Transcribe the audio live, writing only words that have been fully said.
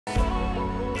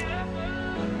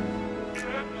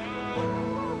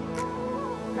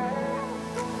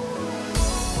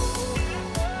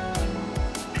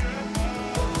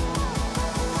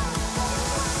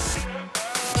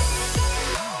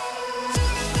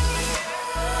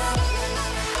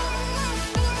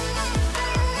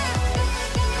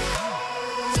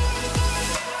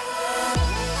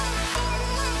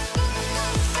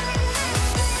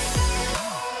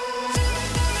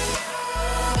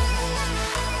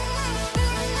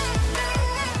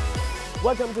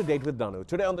Welcome to Date with Danu.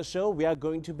 Today on the show, we are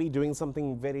going to be doing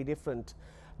something very different.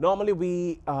 Normally,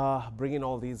 we bring in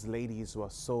all these ladies who are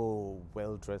so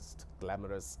well-dressed,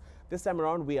 glamorous. This time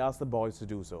around, we ask the boys to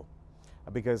do so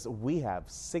because we have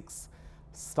 6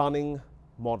 stunning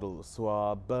models who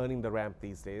are burning the ramp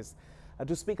these days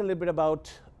to speak a little bit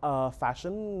about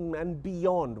fashion and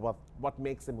beyond what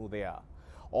makes them who they are.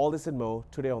 All this and more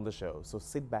today on the show. So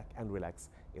sit back and relax.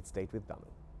 It's Date with Danu.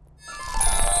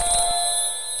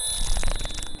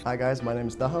 Hi guys, my name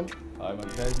is Daham. Hi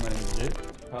guys, my name is Jay.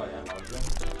 Hi, I'm Arjun.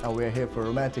 And we're here for a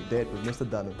romantic date with Mr.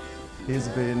 Danu. He's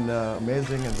been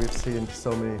amazing and we've seen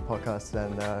so many podcasts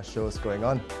and shows going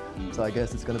on. So I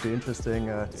guess it's going to be interesting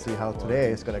to see how today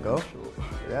is going to go.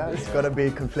 Yeah, it's going to be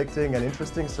conflicting and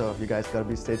interesting, so you guys got to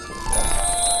be stay tuned.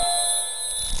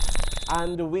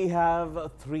 And we have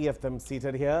 3 of them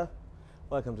seated here.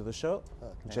 Welcome to the show,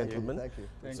 gentlemen. Thank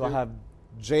you. So I have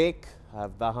Jake, I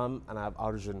have Daham, and I have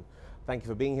Arjun. Thank you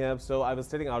for being here. So I was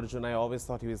telling Arjun, I always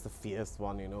thought he was the fierce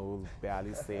one, you know, who'll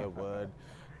barely say a word.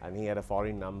 And he had a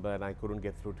foreign number and I couldn't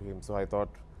get through to him. So I thought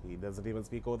he doesn't even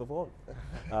speak over the phone.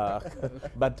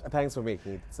 But thanks for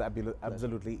making it. It's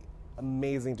absolutely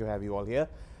amazing to have you all here.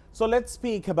 So let's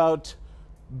speak about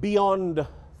beyond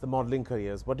the modeling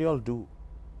careers. What do you all do?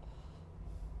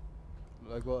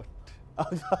 Like what?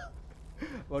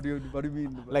 What do you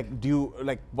mean?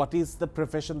 Like, what is the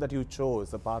profession that you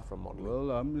chose apart from modeling?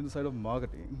 Well, I'm in the side of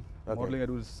marketing. Okay. Modeling, I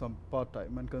do some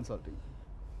part-time and consulting.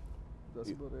 That's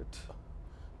about it.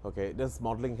 Okay. Does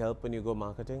modeling help when you go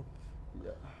marketing? Yeah.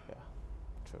 Yeah.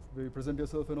 True. When you present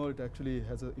yourself and all, it actually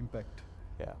has an impact.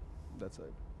 Yeah. That's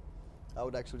it. I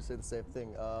would actually say the same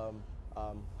thing.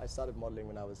 I started modeling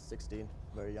when I was 16,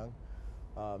 very young.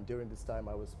 During this time,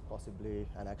 I was possibly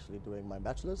and actually doing my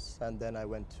bachelor's, and then I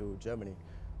went to Germany,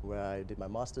 where I did my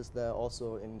master's there,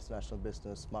 also in international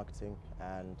business marketing,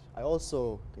 and I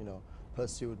also, you know,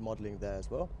 pursued modeling there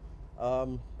as well.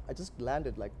 I just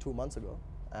landed like 2 months ago,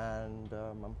 and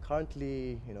I'm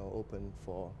currently, you know, open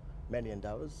for many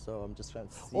endeavors. So I'm just trying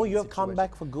to see. Oh, you have come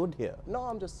back for good here? No,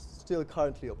 I'm just still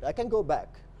currently open. I can go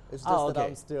back. It's just that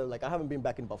I'm still, like, I haven't been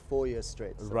back in about 4 years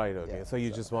straight. So, right, okay. yeah, so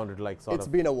you just wanted to, like, sort of... It's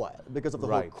been a while because of the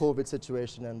whole COVID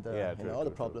situation and you know, all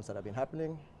the problems that have been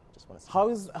happening. Just want to see.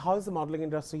 How is the modeling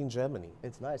industry in Germany?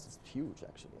 It's nice. It's huge,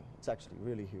 actually. It's actually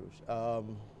really huge.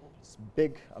 It's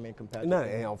big, I mean, compared to... No,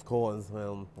 yeah, of course.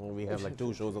 Well, we have, like,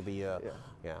 2 shows of the year.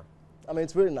 Yeah. I mean,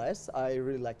 it's really nice. I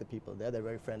really like the people there. They're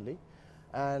very friendly.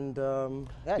 And...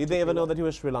 yeah, did they ever know that you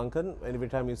were Sri Lankan? Every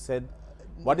time you said...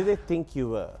 What did they think you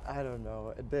were? I don't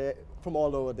know. They from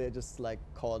all over. They just like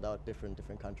called out different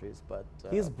countries. But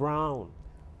he's brown.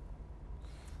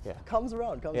 Yeah. Comes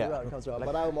around. Like,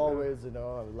 but I'm always, you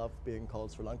know, I love being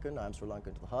called Sri Lankan. I'm Sri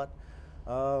Lankan to the heart.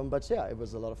 But yeah, it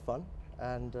was a lot of fun,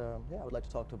 and yeah, I would like to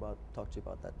talk to you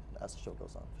about that as the show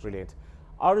goes on. Brilliant.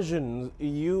 Arjun,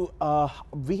 you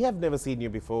we have never seen you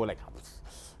before. Like,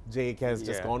 Jake has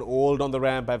just gone old on the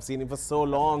ramp. I've seen him for so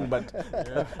long, but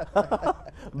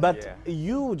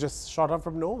you just shot up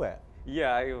from nowhere.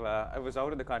 Yeah, I was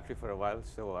out of the country for a while,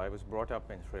 so I was brought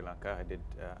up in Sri Lanka. I did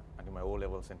until my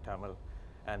O-levels in Tamil,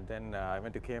 and then I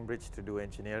went to Cambridge to do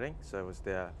engineering. So I was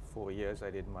there 4 years. I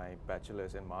did my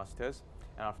bachelor's and master's,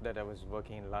 and after that I was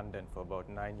working in London for about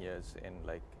 9 years in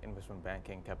like investment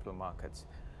banking, capital markets,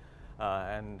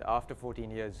 and after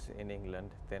 14 years in England,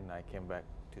 then I came back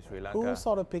to Sri Lanka. Who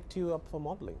sort of picked you up for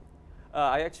modeling?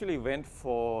 I actually went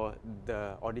for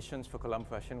the auditions for Colombo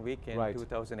Fashion Week in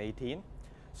 2018.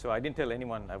 So I didn't tell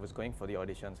anyone I was going for the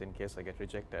auditions in case I get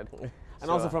rejected. And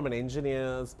also from an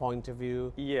engineer's point of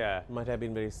view, you might have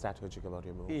been very strategic about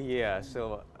your move. Yeah,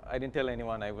 so I didn't tell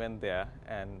anyone. I went there,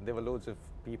 and there were loads of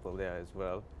people there as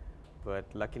well. But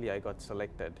luckily I got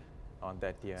selected on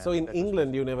that year. So in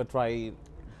England you never tried?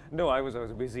 No, I was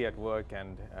busy at work,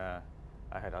 and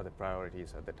I had other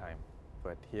priorities at the time,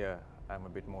 but here I'm a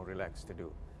bit more relaxed to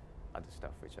do other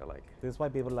stuff which I like. This is why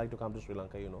people like to come to Sri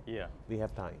Lanka, you know. Yeah. We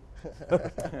have time.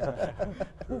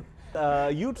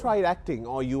 You tried acting,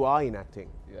 or you are in acting?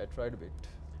 Yeah, I tried a bit.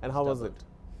 And how was it?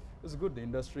 It was good. The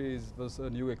industry was a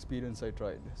new experience I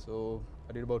tried. So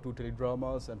I did about 2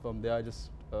 teledramas, and from there I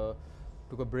just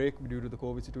took a break due to the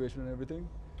COVID situation and everything.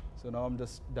 So now I'm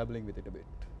just dabbling with it a bit.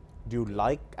 Do you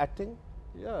like acting?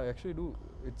 Yeah, I actually do.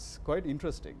 It's quite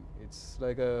interesting. It's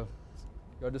like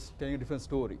you're just telling a different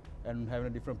story and having a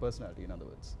different personality, in other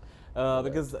words.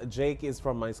 Because Jake is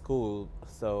from my school,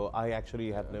 so I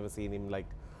actually have never seen him like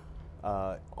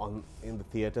in the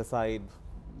theatre side.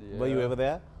 Yeah. Were you ever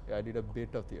there? Yeah, I did a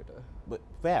bit of theatre. But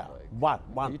where? Like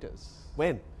What? Theatres.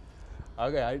 When?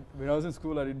 Okay, when I was in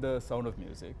school, I did the Sound of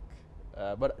Music.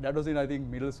 But that was in, I think,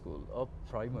 middle school or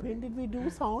primary. When did we do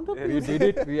Sound of We Music?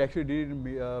 did it. We actually did it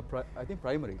in, I think,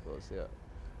 primary it was, yeah.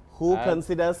 Who And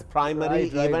considers primary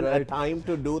even a time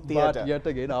to do theatre? But yet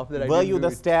again, after that, Were you the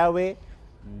stairway?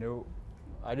 No.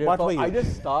 I didn't What were you? I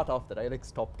didn't start after that. I like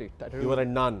stopped it. You were a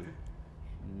nun.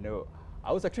 No.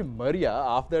 I was actually Maria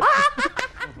after that.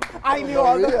 I knew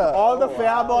all the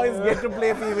fair boys get to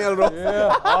play female roles.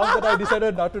 Yeah. After that, I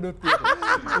decided not to do theatre.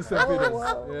 In St. Peter's.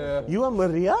 Yeah. You are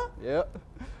Maria? Yeah.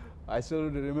 I still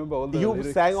remember all the You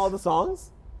lyrics. sang all the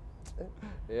songs?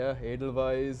 Yeah,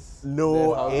 Edelweiss. No,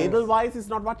 then how- Edelweiss is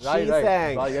not what she Right.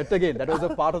 sang. Right, yet again, that was a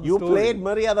part of the You story. played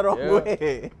Maria the wrong Yeah.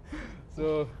 way.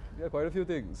 So, yeah, quite a few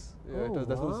things. Yeah, Oh,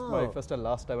 that was my wow. first and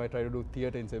last time I tried to do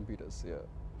theatre in St. Peter's. Yeah.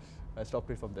 I stopped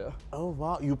it from there. Oh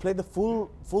wow, you played the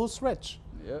full stretch.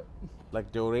 Yeah.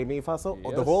 Like do, re, mi, fa, so,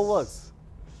 or the whole works.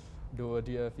 Do a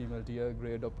deer, female deer,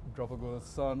 grade up, drop a girl's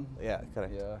son. Yeah,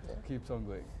 correct. Yeah, keeps on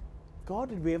going. God,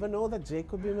 did we ever know that Jake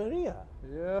could be Maria?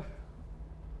 Yeah.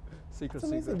 Secret,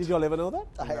 That's amazing. secret. Did you all ever know that?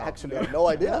 I actually had no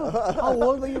idea. How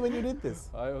old were you when you did this?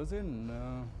 I was in,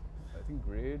 I think,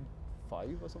 grade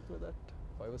 5 or something like that.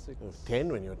 5 or 6.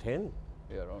 10 when you were 10.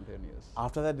 Yeah, around 10 years.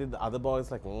 After that, did the other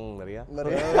boys like, Maria? Well,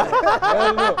 no.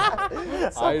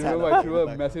 I remember I threw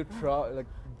a massive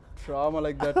trauma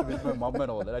like that with my mom and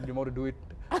all that. I didn't want to do it.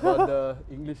 But the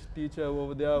English teacher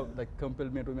over there like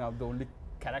compelled me to be the only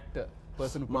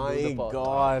person who could do the My part.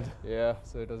 God. Yeah,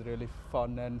 so it was really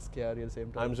fun and scary at the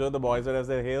same time. I'm sure the boys would have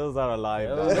said, Hills are alive.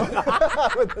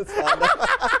 Yeah.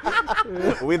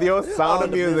 With your sound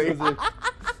of music.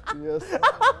 Yes.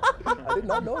 I did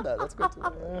not know that. That's good to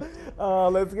know.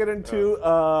 Let's get into,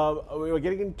 we were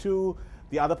getting into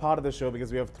the other part of the show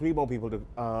because we have 3 more people to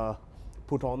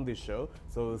put on this show.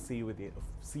 So we'll see you with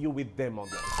them on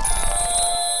the other side.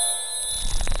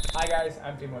 Hi guys,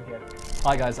 I'm Tymeron here.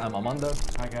 Hi guys, I'm Amandha.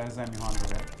 Hi guys, I'm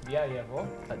Yohan. We are here for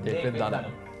Date with Danu. Danu.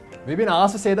 We've been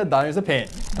asked to say that Danu is a pain.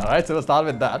 Alright, so we'll start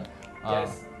with that.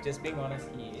 Yes, just being honest,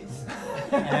 he is.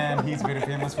 And he's very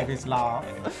famous for his laugh.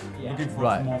 Yeah. Looking for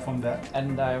Right. more from that.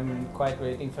 And I'm quite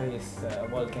waiting for his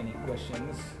volcanic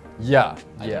questions. Yeah,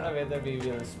 I don't know whether we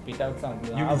will spit out some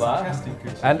You mean lava. sarcastic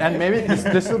questions. And maybe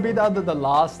this will be the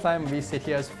last time we sit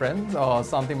here as friends or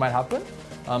something might happen.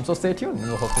 So stay tuned,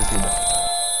 we'll hopefully see that.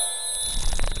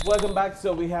 Welcome back.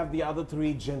 So we have the other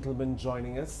 3 gentlemen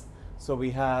joining us. So we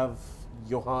have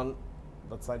Yohan,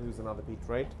 that side, who's another Pete,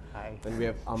 right? Hi. Then we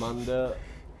have Amanda,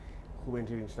 who went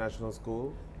to international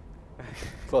school.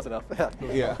 Close enough.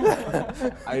 Yeah.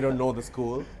 I don't know the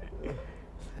school.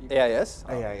 AIS.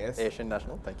 AIS. Asian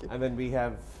National. Thank you. And then we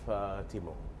have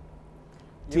Timo.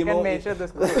 You can mention the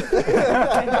school.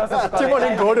 Timo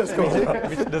didn't go to school.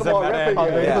 Which doesn't matter.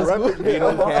 Yeah. We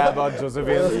don't care about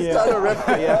Josephine.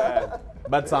 Yeah.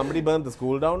 But somebody burned the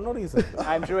school down, no reason.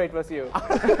 I'm sure it was you.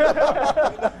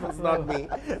 It's not me.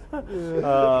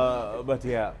 But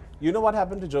yeah. You know what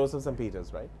happened to Joseph's and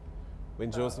Peter's, right?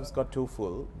 When Joseph's got too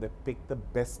full, they picked the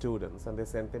best students and they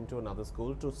sent them to another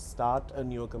school to start a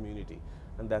newer community.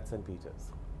 And that's St.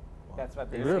 Peter's. That's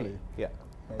what they Really? Yeah.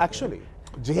 Actually,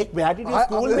 Jake, where did your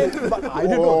school make? I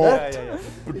didn't know that.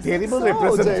 Terrible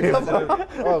representation.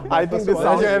 I think this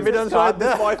sounds evidence right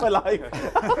there. Boy for life.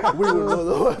 We will know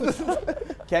though.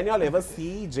 Can y'all ever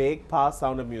see Jake pass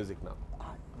Sound of Music now?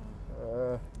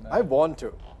 I want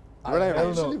to.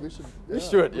 Actually, we should. We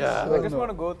should, yeah. I just want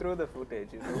to go through the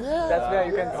footage. That's where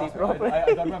you can see properly.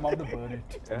 I got my mom to burn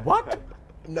it. What?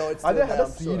 No, it's Are still they there, had a I'm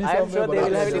sure. CD I am sure they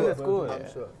will have it in the sure. school.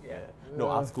 I'm sure. No,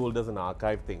 our school doesn't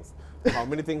archive things. How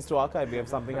many things to archive? We have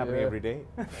something happening every day.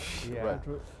 Yeah.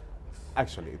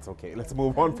 Actually, it's okay. Let's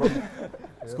move on from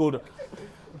school.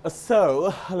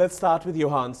 So, let's start with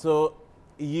Yohan. So,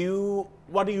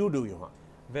 what do you do, Yohan?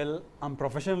 Well, I'm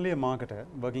professionally a marketer,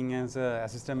 working as an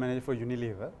assistant manager for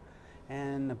Unilever.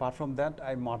 And apart from that,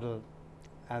 I model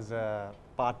as a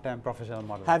part-time professional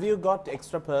model. Have you got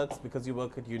extra perks because you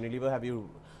work at Unilever? Have you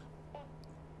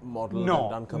modeled and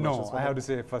done commercials? No, for I have them? to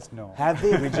say first no. Have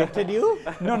they rejected you?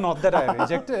 No, not that I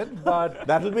rejected, but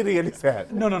That will be really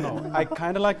sad. no. I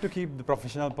kind of like to keep the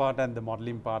professional part and the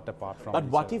modeling part apart from But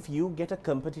each what other. if you get a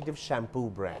competitive shampoo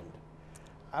brand?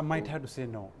 I might have to say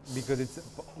no, because it's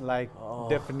like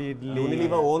definitely...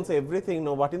 Unilever owns everything.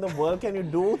 No, what in the world can you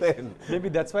do then? Maybe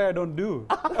that's why I don't do.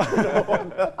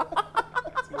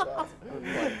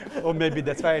 Or maybe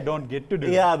that's why I don't get to do.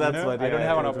 Yeah, you that's know? what. I don't yeah,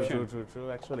 have an true, option.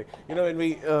 True. Actually, you know, when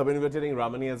we were telling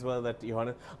Ramani as well that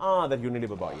Yohan, that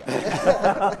Unilever boy.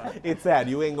 Yeah. It's sad.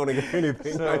 You ain't gonna get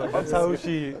anything. So that's how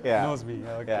she Yeah. knows me.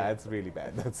 Okay. Yeah, it's really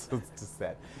bad. That's just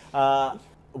sad.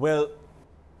 Well,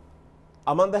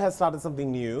 Amanda has started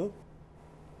something new.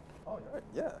 Oh, right.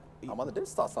 Yeah. Amanda did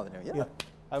start something new. Yeah.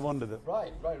 I wonder that.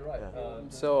 Right.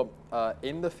 So,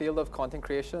 in the field of content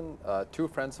creation, two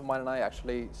friends of mine and I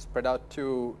actually spread out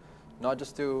to not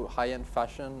just do high-end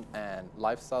fashion and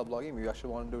lifestyle blogging, we actually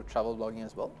want to do travel blogging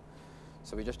as well.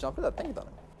 So we just jumped at that. Thank you,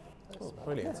 Danu. Oh,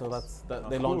 brilliant. So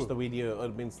they launched the video,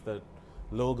 it means the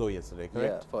logo yesterday,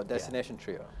 correct? Yeah, for Destination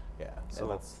Trio. Yeah, so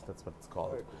that's what it's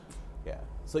called. Yeah.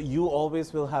 So you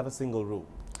always will have a single room.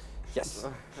 Yes.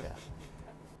 Yeah.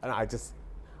 And I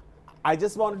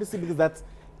just wanted to see, because that's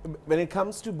when it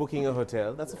comes to booking a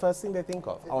hotel, that's the first thing they think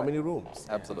of. How many rooms?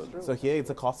 Absolutely. So here it's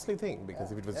a costly thing,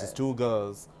 because if it was just 2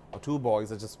 girls or 2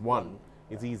 boys or just 1,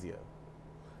 it's easier.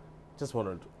 Just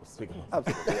wanted to speak about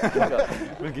that. Absolutely.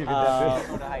 We'll give you that.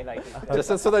 To highlight it.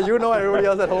 Just so that you know, everybody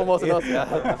else at home also knows.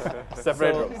 Yeah.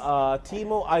 Separate So, rooms.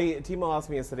 Timo asked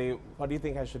me yesterday, what do you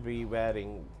think I should be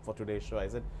wearing for today's show? I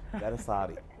said, wear a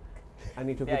sari. And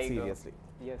he took There it you go. seriously.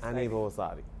 Yes. And I he did. wore a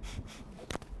sari.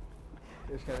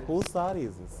 Whose sari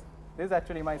is this? This is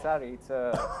actually my sari. It's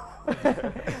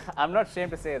I'm not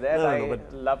ashamed to say that. No, I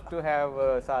but- love to have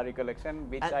a sari collection,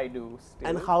 which I do still.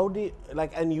 And how do you,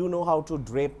 and you know how to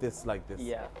drape this like this?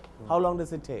 Yeah. How long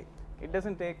does it take? It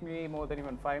doesn't take me more than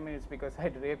even 5 minutes because I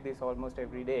drape this almost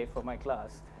every day for my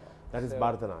class. That is So-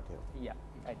 Bharatanatyam. Yeah,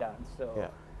 I dance. So Yeah.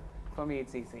 for me,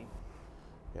 it's easy.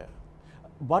 Yeah.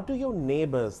 What do your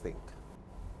neighbors think?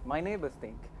 My neighbors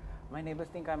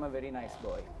think I'm a very nice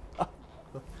boy.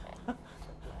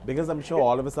 Because I'm sure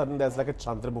all of a sudden there's like a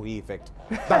Chandramukhi effect.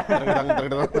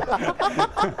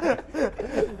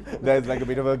 There's like a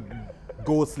bit of a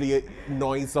ghostly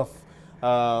noise of,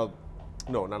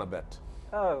 no, none of that.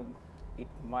 Oh, it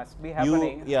must be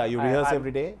happening. You rehearse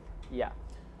every day? Yeah.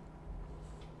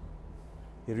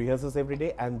 He rehearses every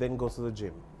day and then goes to the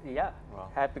gym. Yeah. Wow.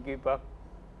 Had to keep up.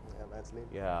 Yeah, man's lean.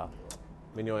 Yeah.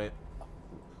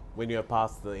 When you're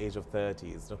past the age of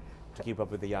 30s, no? To keep up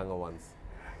with the younger ones.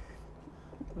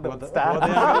 Don't start.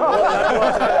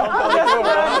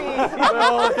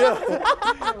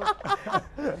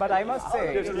 But I must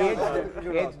say,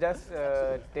 age does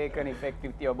take an effect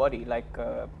with your body. Like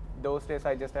those days,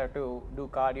 I just have to do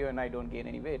cardio and I don't gain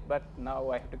any weight. But now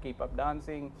I have to keep up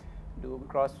dancing, do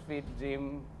CrossFit,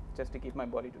 gym, just to keep my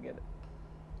body together.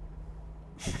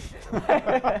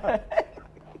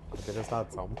 Better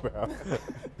start somewhere.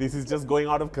 This is just going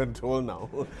out of control now.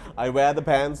 I wear the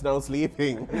pants now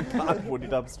sleeping. Can't put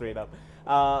it up straight up.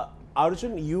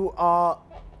 Arjun, you are.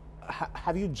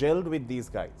 Have you gelled with these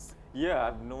guys? Yeah,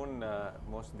 I've known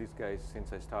most of these guys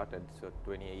since I started, so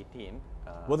 2018.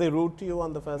 Were they rude to you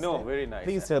on the first No, day? very nice.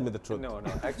 Please tell me the truth. No.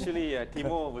 Actually,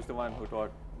 Timo was the one who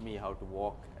taught me how to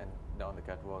walk and down the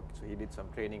catwalk. So he did some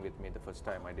training with me the first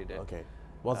time I did it. Okay.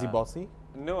 Was he bossy?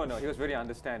 No, he was very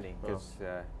understanding because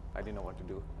I didn't know what to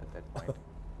do at that point.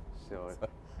 So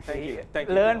thank you.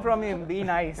 Learn Timo. from him. Be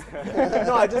nice.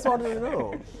 No, I just wanted to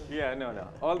know. Yeah, no.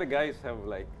 All the guys have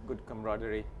like good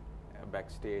camaraderie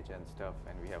backstage and stuff,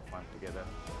 and we have fun together.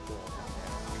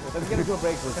 Let's get into a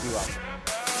break. We'll see you after.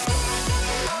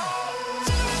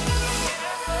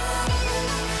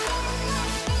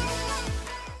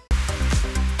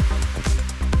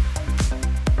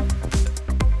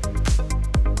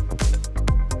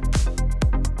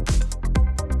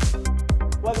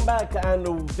 Welcome back,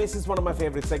 and this is one of my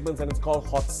favorite segments, and it's called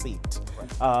Hot Seat.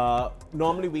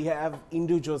 Normally we have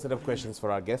individual set of questions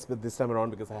for our guests, but this time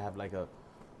around, because I have like a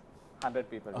 100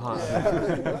 people.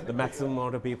 the maximum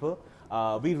amount of people,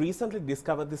 we recently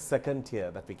discovered this second tier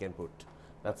that we can put.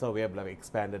 That's how we have like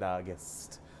expanded our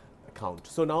guest account.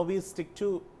 So now we stick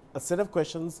to a set of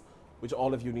questions which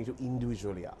all of you need to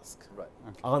individually ask. Right.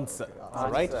 Answer. All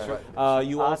right. Right.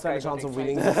 You also have a chance of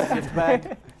winning this gift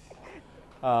bag.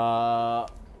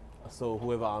 So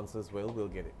whoever answers well will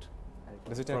get it.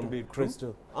 Does it have to From be true?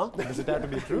 Crystal. Huh? Does it have to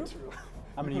be true?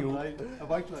 I mean, you. A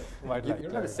white light. White You light.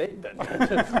 don't have to say it then.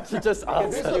 You just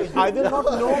answer. I will not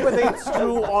know whether it's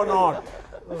true or not.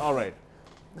 All right.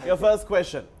 Your first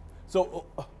question. So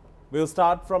we'll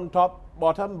start from top,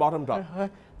 bottom, top.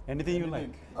 Anything you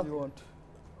like. You want?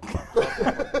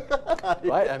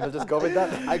 Right, and we'll just go with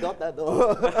that. I got that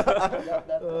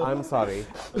though. I'm sorry.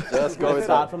 Just go Let's with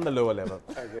start that. from the lower level.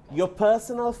 Your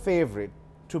personal favorite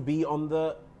to be on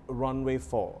the runway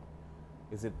for?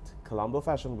 Is it Colombo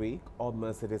Fashion Week or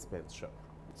Mercedes-Benz show?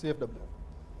 CFW.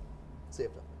 CFW.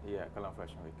 Yeah, Kalam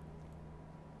Fashion Week.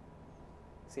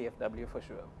 CFW for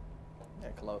sure. Yeah,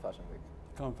 Colombo Fashion Week.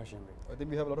 Come Fashion Week. I think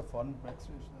we have a lot of fun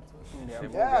backstage. That's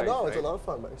More Yeah, guys, no, it's a right? lot of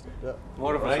fun, backstage. Yeah.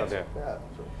 More of us Right. are there. Yeah.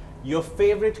 Sure. Your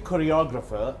favorite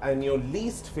choreographer and your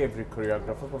least favorite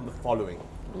choreographer from the following.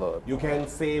 Lord. You can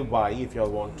say why if you all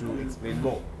want to explain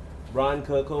more. Brian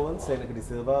Kirkowen, Senaratne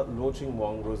Silva, Lo Ching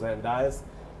Wong, Roseanne Dias,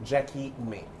 Jackie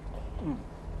May.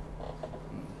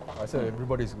 I said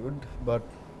everybody's good, but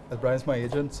as Brian's my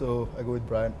agent, so I go with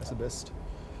Brian as the best.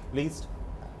 Least?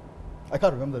 I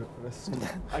can't remember the rest.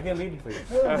 I can read it for you.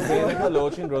 Senaratne,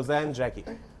 Lochin, Roseanne, Jackie.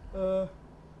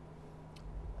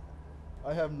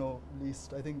 I have no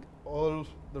least. I think all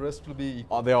the rest will be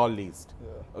equal. Or they're all least?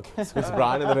 Yeah. Okay, so it's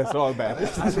Brian and the rest are all bad.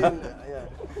 I mean, yeah.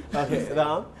 Okay,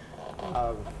 Daham?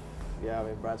 Yeah, I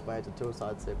mean, Brian's my agent too, so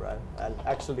I'd say Brian. And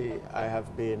actually, I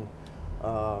have been,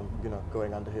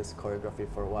 going under his choreography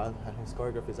for a while, and his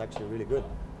choreography is actually really good.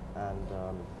 And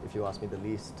if you ask me the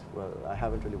least, well, I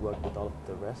haven't really worked with all of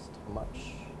the rest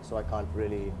much, so I can't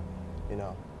really,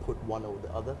 put one over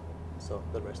the other. So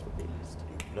the rest would be least.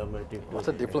 What's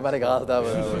a diplomatic answer? That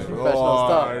was professional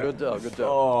stuff. Good job, good job.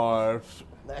 Or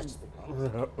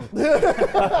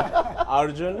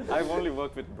Arjun? I've only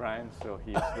worked with Brian, so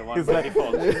he's the one He's by like,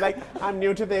 default. he's like, I'm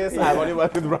new to this, I've only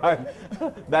worked with Brian.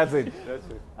 That's it. That's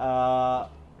it.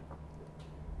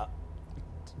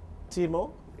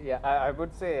 Timo? Yeah, I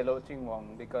would say Lo Ching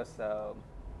Wong because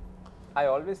I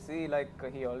always see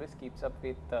he always keeps up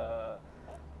with the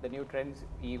new trends,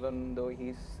 even though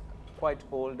he's quite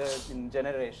older in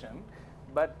generation.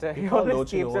 But he always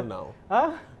keeps it. Now.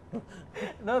 Huh?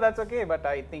 No, that's okay. But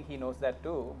I think he knows that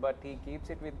too. But he keeps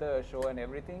it with the show and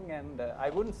everything. And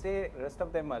I wouldn't say rest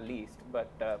of them are least,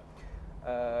 but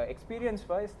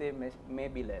experience-wise, they may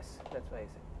be less. That's why I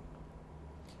say.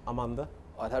 Amandha?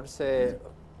 I'd have to say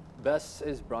best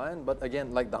is Brian, but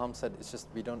again, like Daham said, it's just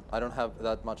I don't have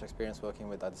that much experience working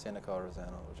with either Senaratne or Roseanne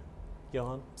or Arjun.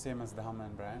 Yohan? Same as Daham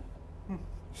and Brian.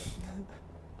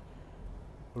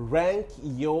 Rank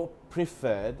your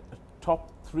preferred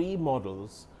top 3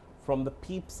 models from the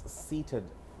peeps seated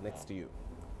next to you.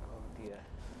 Oh dear.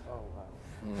 Oh, wow.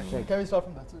 Can we start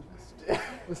from that?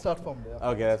 We'll start from there.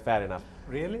 Okay, that's fair enough.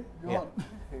 Really? Yeah.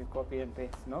 Copy and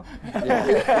paste, no?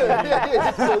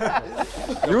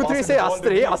 You three say us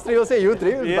three will say you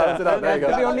three. Yeah. There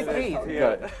could be only 3.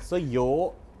 Yeah. So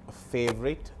your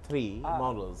favorite 3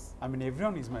 models. I mean,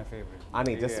 everyone is my favorite.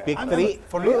 Ani, just pick 3.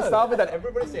 We'll start with that.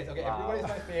 Everybody says, okay, everybody is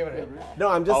my favorite. No,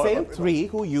 I'm just saying 3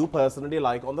 who you personally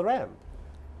like on the ramp.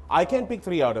 I can pick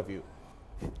 3 out of you.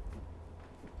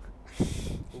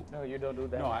 No, you don't do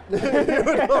that. No, You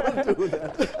don't do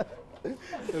that.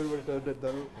 Everybody turned it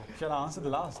down. shall I answer the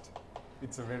last?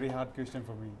 It's a very hard question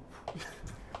for me.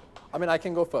 I mean, I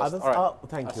can go first. Others? All right. Oh,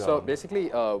 thank you. So basically,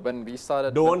 when we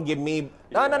started, Don't give me.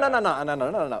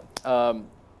 No.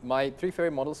 My 3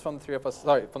 favorite models from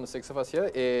the 6 of us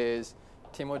here is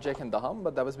Timo, Jake, and Daham.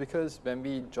 But that was because when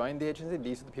we joined the agency,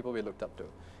 these are the people we looked up to.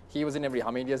 He was in every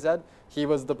Hamidia's ad. He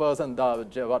was the person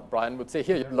what Brian would say,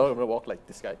 here, you learn to walk like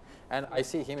this guy. And I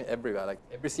see him everywhere. Like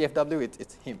every CFW,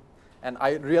 it's him. And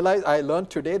I realized, I learned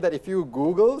today that if you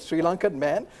Google Sri Lankan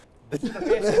man, this is the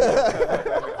face.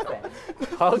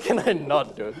 How can I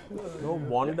not do it? No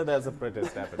wonder there's a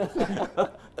protest happening.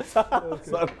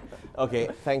 Okay,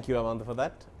 thank you, Amanda, for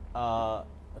that.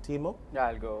 Timo? Yeah,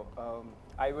 I'll go.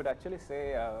 I would actually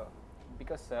say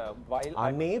because while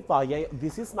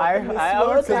this is not a Miss I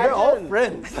World would say We're all pageant.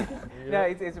 friends. yeah,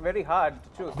 it's very hard to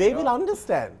choose. They will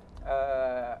understand.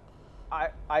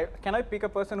 Can I pick a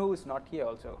person who is not here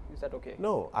also? Is that okay?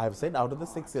 No, I have said out of the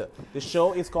 6 here. The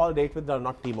show is called Date with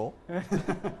not Timo.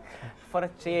 For a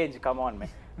change, come on, man.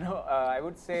 No, I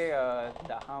would say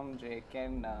Daham, Jake,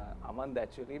 and Amandha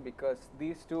actually, because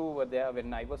these 2 were there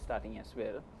when I was starting as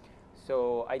well.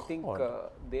 So I think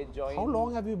they joined. How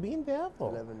long have you been there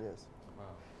for? 11 years.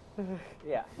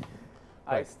 Yeah.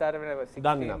 I Right. started when I was 16.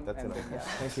 Done enough, that's and enough. then,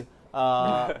 yeah. Thank you.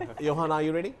 Yohan, are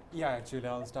you ready? Yeah, actually,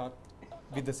 I'll start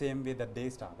with the same way that they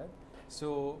started.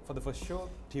 So for the first show,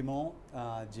 Timo,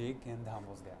 Jake, and Daham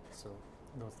was there. So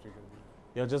those 3 will be.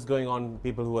 You're just going on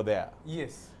people who were there.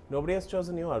 Yes. Nobody has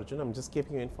chosen you, Arjun. I'm just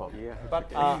keeping you informed. Yeah. But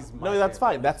he's my No, that's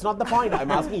favorite. fine. That's not the point.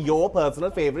 I'm asking your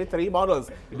personal favorite 3 models.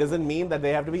 It doesn't mean that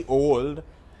they have to be old.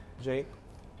 Jake?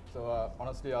 So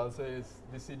honestly, I'll say it's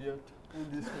this idiot and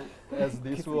these 2. As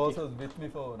these 2 also with me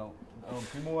for now.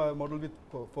 Timo I modeled with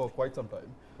for quite some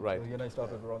time. Right. So again, I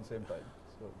started around same time.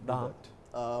 So do Daham?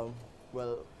 that.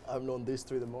 Well, I've known these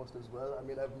 3 the most as well. I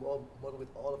mean, I've modeled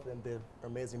with all of them. They're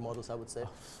amazing models, I would say.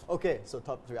 Okay, so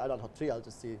top 3. I don't top 3. I'll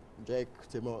just see Jake,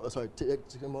 Timo,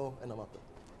 Timo, and Amanda.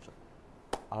 Sure.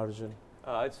 Arjun?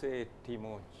 I'd say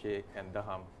Timo, Jake, and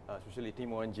Daham. Especially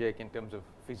Timo and Jake in terms of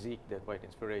physique, they're quite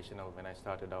inspirational when I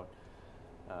started out,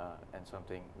 and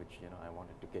something which I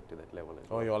wanted to get to that level as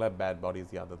well. Oh, you all have bad bodies,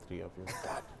 the other 3 of you.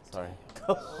 Sorry.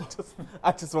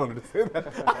 I just wanted to say that.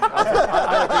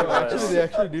 Actually, they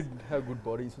actually did have good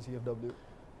bodies for CFW.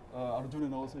 Arjun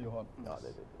and also Yohan. No,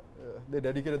 they did. They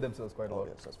dedicated themselves quite a lot.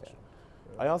 Yes, that's for sure.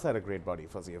 I also had a great body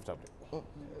for CFW.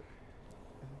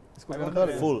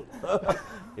 Full.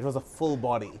 It was a full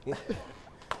body.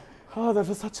 Oh, that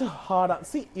was such a hard.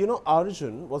 See, you know,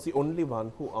 Arjun was the only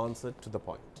one who answered to the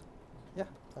point. Yeah,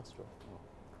 that's true.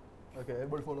 Okay,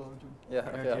 everybody follow Arjun. Yeah,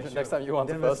 okay. Next time you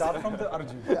answer Then we'll first. start from the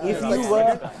Arjun. If you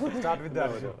were, Start with the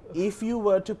Arjun. if you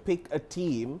were to pick a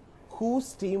team,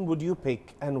 whose team would you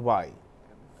pick and why?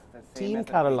 Team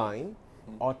Caroline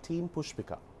or Team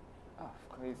Pushpika? Oh, of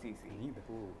course, easy.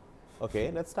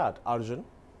 Okay, let's start. Arjun,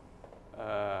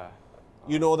 Uh,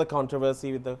 you know the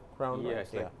controversy with the crown, yeah, right?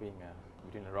 it's like being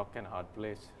between a rock and a hard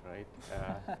place,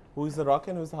 right? Who is the rock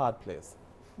and who is the hard place?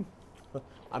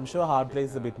 I'm sure hard place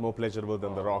is a bit more pleasurable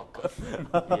than the rock.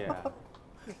 Yeah.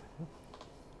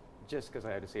 Just because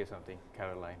I had to say something,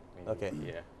 Caroline. Maybe. Okay.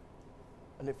 Yeah.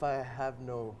 And if I have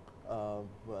no,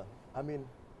 well, I mean,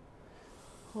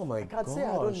 Oh my I can't gosh. say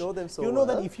I don't know them so You know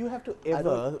well. that if you have to I ever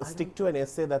don't- stick to an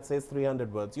essay that says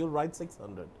 300 words, you'll write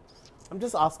 600. I'm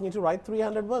just asking you to write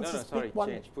 300 words. No, just sorry, pick one.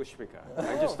 change Pushpika.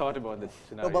 I just thought about the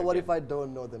scenario. No, but what again. if I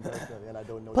don't know them personally and I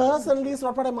don't know them? Personally, it's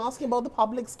not what I'm asking about the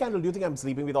public scandal. Do you think I'm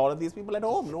sleeping with all of these people at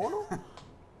home? No, no.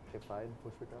 Okay, fine,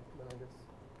 Pushpika, then I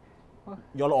guess.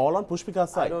 You're all on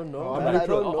Pushpika's side. I don't know. I'm man, I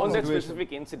neutral. don't know. on that situation.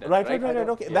 specific incident, Right, right? right, right,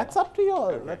 okay. Yeah. That's up to you.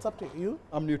 all. Okay. That's up to you.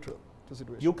 I'm neutral to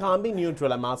situation. You can't be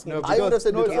neutral. I'm asking. No, you. I would have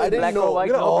said No, neutral. it's I didn't black know. or white,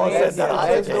 You know, no all gray. said that. I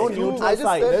There's just no said neutral I just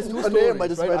side. said There's two a name. I stories,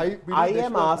 just right? went. believe I they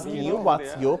am should- asking you what's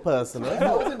Yeah. your personal.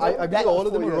 I believe all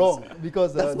of them are wrong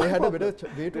because they had a better way to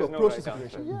There's no approach the right answer.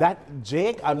 situation. That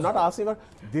Jake, I'm not asking for.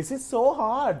 This is so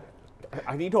hard.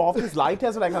 I need to off this light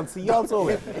as well. I can see also.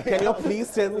 Can you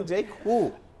please tell me, Jake,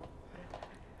 who?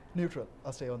 Neutral.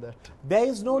 I'll stay on that. There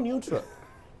is no neutral.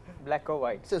 Black or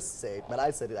white? Just say it, man.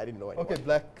 I said it. I didn't know anyone. Okay,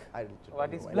 black. I didn't What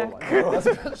know is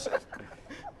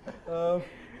anyone.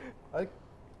 I,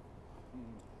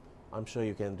 I'm sure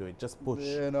you can do it. Just push.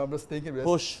 yeah, no, I'm just thinking. there's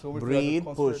Push, so much breathe,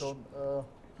 to push. concentrate on.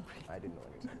 I didn't know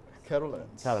anything. Caroline.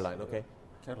 Caroline, okay.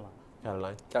 Caroline.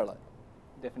 Caroline, Caroline.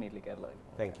 Definitely Caroline.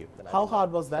 thank you. Then I How didn't know.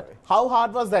 hard was that? How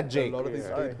hard was that, A Jake? lot of things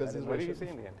Yeah. take What did you consideration. say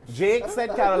in the end? Jake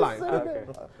said Caroline. Okay.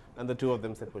 And the two of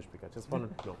them said Pushpika. Just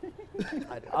wanted to know.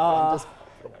 I didn't. Uh, Just,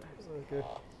 Okay.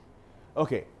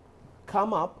 Okay.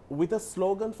 Come up with a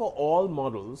slogan for all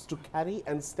models to carry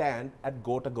and stand at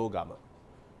Go to Go Gamma.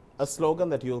 A slogan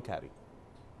that you'll carry.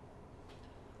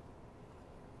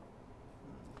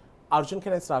 Arjun,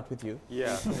 can I start with you?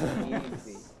 Yeah.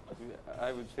 Easy.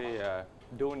 I would say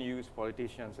don't use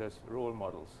politicians as role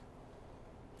models.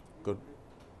 Good.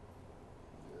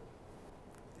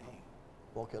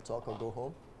 walk your talk or go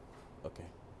home. Okay.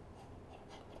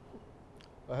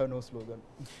 I have no slogan.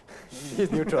 He's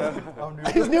neutral. I'm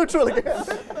neutral. He's neutral again.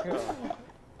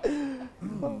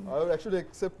 I would actually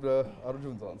accept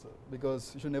Arjun's answer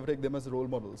because you should never take them as role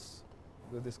models.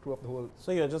 They screw up the whole.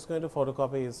 So you're just going to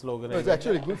photocopy his slogan? No, it's and-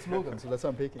 actually a good slogan, so that's why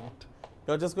I'm taking it.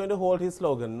 You're just going to hold his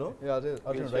slogan, no? Yeah, Arjun,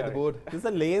 share write the it. board. He's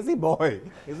a lazy boy.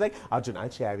 He's like, Arjun, I'll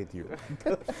share with you.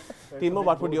 Timo,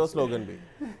 what would your slogan be?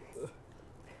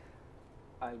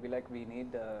 I'll be like, we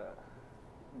need our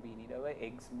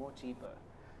eggs more cheaper.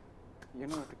 You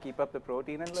know, to keep up the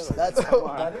protein and level. That's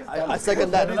I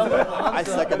second that. I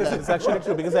second that. It's actually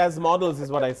true because as models is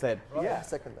what I said. Yeah, I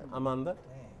second that. Amanda?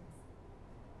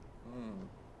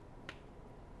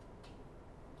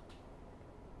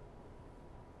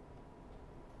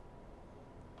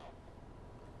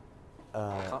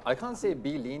 I can't say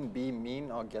be lean, be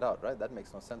mean, or get out, right? That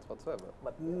makes no sense whatsoever.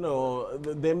 No,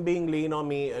 them being lean or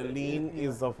me, lean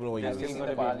is of no use. Have you seen the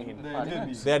gonna be parliament? They are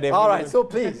Parliament? definitely. All right, so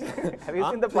please, Have you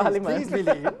seen the please parliament? be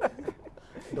lean.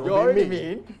 Don't You're already be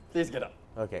mean. Please get out.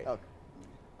 Okay. Okay.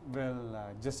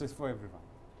 Well, justice for everyone.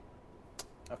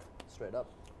 Straight up.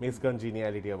 Miss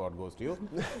Congeniality Award goes to you.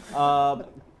 All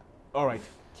right.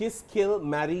 Kiss, kill,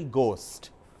 marry,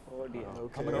 ghost. Oh dear.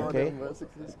 Okay.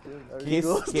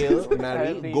 Kiss, kill,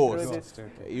 marry, ghost.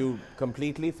 Okay, you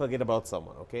completely forget about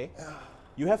someone, okay?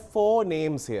 You have 4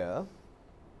 names here.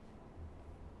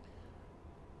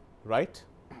 Right?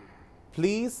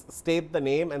 Please state the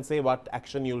name and say what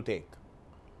action you'll take.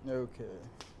 Okay.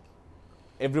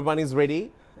 Everyone is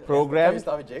ready? Can we Programmed?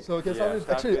 start with Jake? So, okay, Yeah, so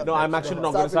start actually, with- No, I'm actually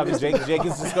not going to start with Jake. Jake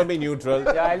is just going to be neutral.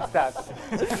 Yeah, I'll start.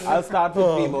 I'll start with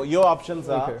Timo. Your options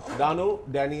are Okay. Danu,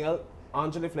 Daniel,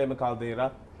 Anjali Flema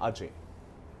Caldera, Ajay.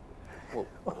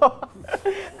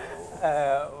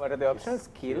 What are the options?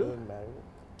 Kill.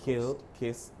 Kill,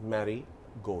 kiss, marry,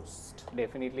 ghost.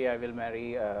 Definitely, I will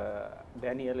marry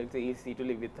Daniel. It's easy to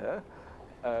live with her.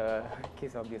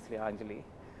 Kiss, obviously, Anjali.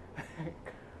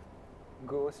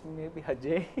 Ghost, maybe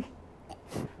Ajay.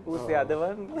 Who's the other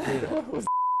one?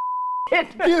 Yeah,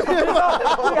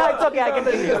 it's okay. I can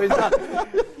kill you. It's done.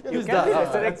 You can be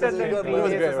resurrected and It was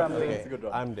previous or great. something. Okay,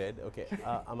 I'm dead. Okay,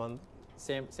 Amandha.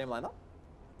 Same lineup?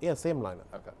 Yeah, same lineup.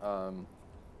 Okay.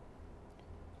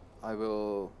 I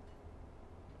will.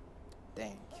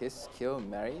 Dang. Kiss, kill,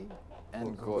 marry,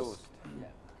 and ghost.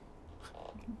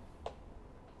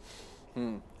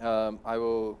 I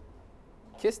will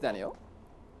kiss Daniel.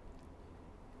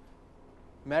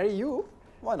 Marry you.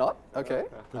 Why not? Okay.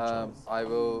 I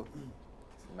will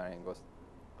marry and ghost.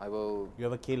 I will You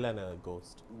have a kill and a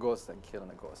ghost. ghost and kill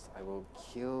and a ghost. I will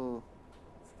kill.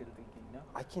 Still thinking, no?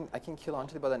 I can kill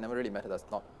Anjali, but I never really met her. That's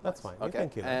not. That's nice. fine. You Okay. can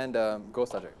kill her. And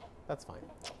ghost Ajay. That's fine.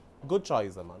 Good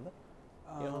choice, Amanda.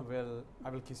 Well, I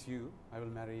will kiss you. I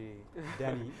will marry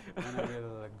Danny, and I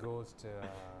will ghost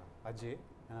Ajay,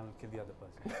 and I will kill the other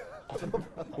person.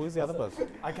 Who is the other person?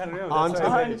 I can't remember.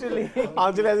 Anjali.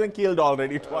 Anjali has been killed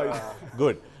already twice.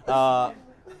 Good.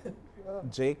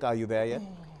 Jake, are you there yet?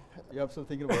 Yeah, I'm still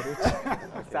thinking about it.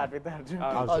 Start with Arjun.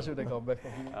 How should I come back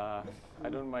from here? I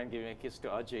don't mind giving a kiss to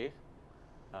Ajay,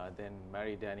 then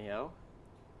marry Danielle,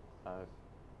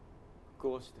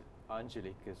 ghost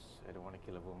Anjali, because I don't want to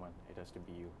kill a woman. It has to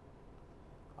be you.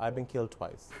 I've been killed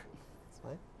twice. It's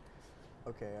fine.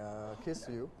 Okay, kiss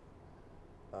you.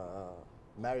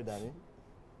 Marry Danny.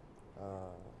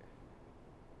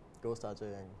 Ghost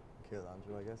Ajay and kill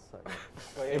Anju, I guess.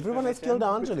 Everyone has killed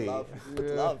Anjali.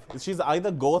 With love. She's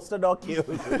either ghosted or killed.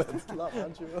 With love,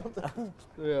 Anju.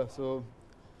 Yeah, so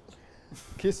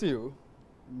kiss you,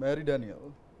 marry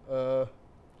Daniel.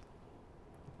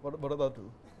 What are the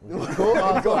two?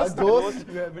 Ghost,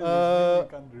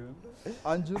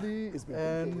 Anjali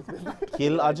and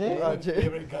Kill Ajay?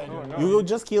 Ajay. You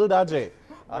just killed Ajay.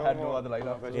 I had no other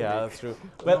lineup. Yeah, that's true.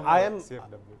 Well, I am,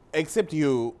 except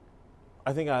you,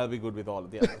 I think I'll be good with all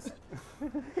of the others.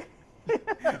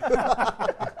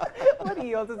 But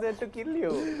he also said to kill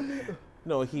you.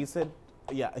 No, he said,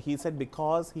 yeah, he said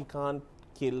because he can't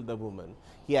kill the woman,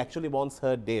 he actually wants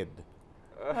her dead.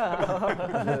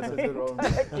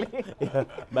 Yeah,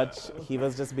 but he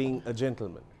was just being a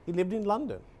gentleman. He lived in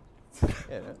London. You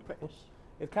know.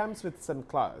 It comes with some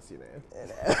class, you know.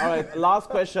 All right, last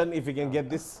question, if you can get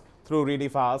this through really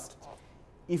fast.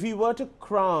 If you were to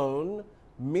crown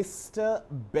Mr.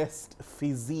 Best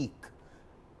Physique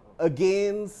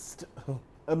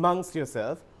amongst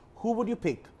yourself, who would you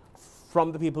pick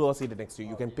from the people who are seated next to you?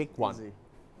 You can pick one.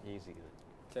 Easy.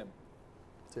 Tim.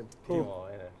 Who?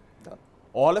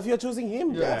 All of you are choosing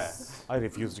him? Yes. I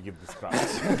refuse to give this crown.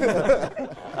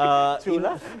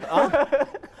 Chula?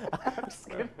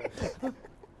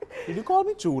 Did you call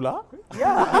me Chula?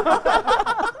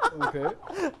 Okay.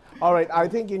 All right, I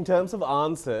think in terms of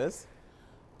answers,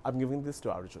 I'm giving this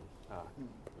to Arjun.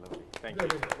 Lovely. Thank you.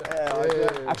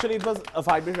 Actually, it was a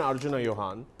fight between Arjun and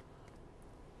Yohan.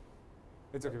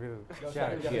 It's okay. We'll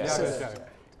Yeah. share.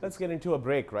 Let's get into a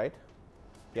break, right?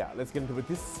 Yeah, let's get into it.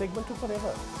 This segment took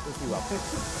forever. Let's see what.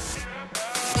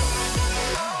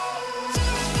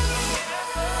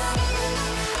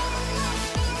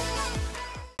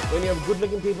 When you have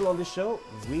good-looking people on this show,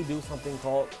 we do something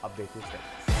called Update Your Status.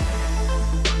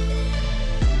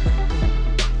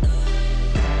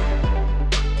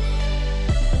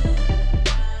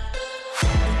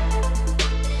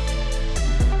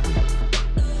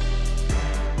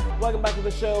 Welcome back to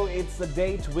the show. It's a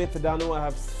date with Danu. I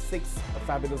have 6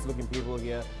 fabulous looking people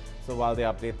here. So while they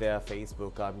update their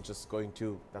Facebook, I'm just going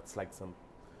to, that's like some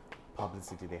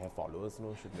publicity. They have followers,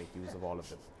 no? Should make use of all of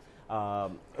them.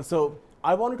 So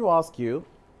I wanted to ask you,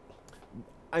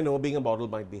 I know being a model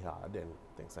might be hard and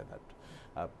things like that.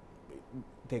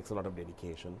 It takes a lot of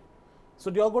dedication. So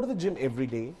do you all go to the gym every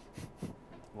day?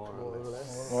 More or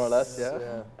less. More or less, yeah.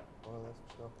 Yeah, more or less,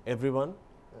 for sure. Everyone?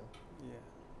 Yeah.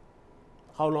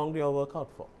 How long do you all work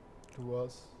out for? 2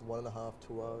 hours. 1.5,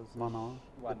 2 hours. 1 hour.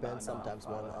 Depends, sometimes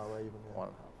 1 hour even. Yeah. 1.5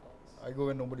 hours. I go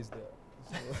when nobody's there.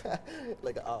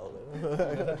 Like an owl.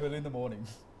 Early in the morning.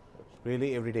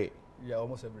 Really, every day? Yeah,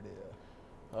 almost every day.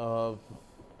 Yeah.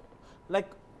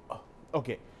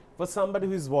 Okay, for somebody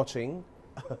who is watching,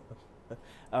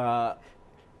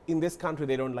 in this country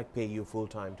they don't like pay you full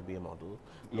time to be a model,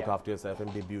 look after yourself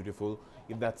and be beautiful.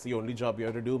 If that's the only job you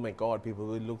have to do, my God, people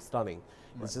will look stunning.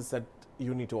 Right. It's just that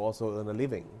you need to also earn a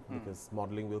living because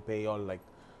modeling will pay you all like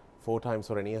 4 times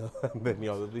for an year, and then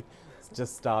you'll be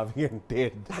just starving and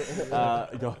dead.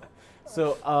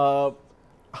 So,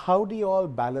 how do you all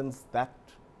balance that?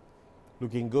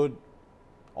 Looking good,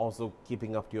 also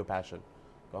keeping up to your passion.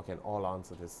 You can all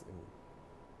answer this.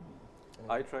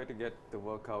 I try to get the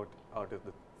workout out of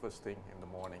the first thing in the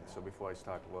morning, so before I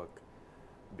start work.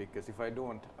 Because if I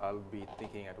don't, I'll be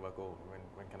thinking at work, oh,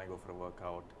 when can I go for a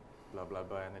workout, blah, blah,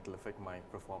 blah, and it'll affect my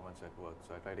performance at work.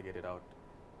 So I try to get it out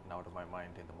and out of my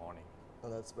mind in the morning.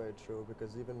 And that's very true,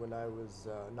 because even when I was,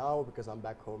 now because I'm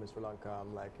back home in Sri Lanka,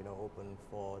 I'm like, open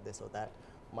for this or that.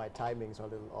 My timings are a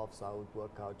little off, so I would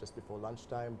work out just before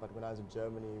lunchtime. But when I was in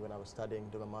Germany, when I was studying,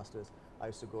 doing my master's, I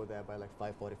used to go there by like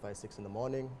 5:45, 6 in the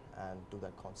morning and do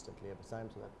that constantly every time,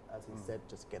 so that, as he said,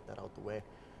 just get that out the way.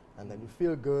 And then you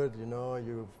feel good,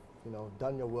 you've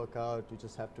done your workout, you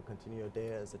just have to continue your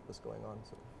day as it was going on.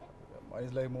 So. Mine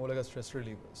is like more like a stress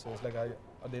reliever. So it's like at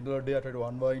the end of the day, I try to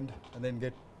unwind and then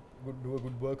do a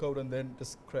good workout and then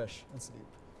just crash and sleep.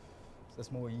 So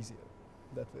that's more easier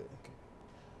that way. Okay.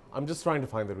 I'm just trying to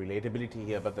find the relatability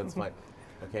here, but that's fine.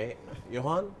 Okay,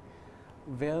 Yohan?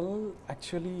 Well,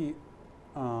 actually,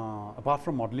 apart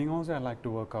from modeling also, I like to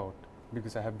work out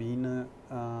because I have been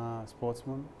a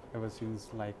sportsman ever since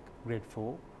like grade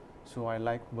 4. So I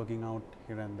like working out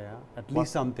here and there, at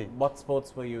least something. What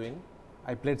sports were you in?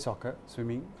 I played soccer,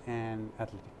 swimming and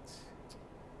athletics.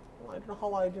 I don't know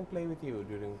how I didn't play with you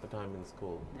during the time in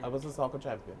school. I was a soccer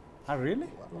champion. Ah, really?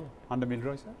 Under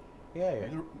Milroy, sir? Yeah.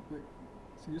 Wait,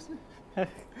 seriously?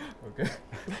 Okay.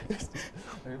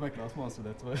 I'm my class master,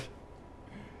 that's why.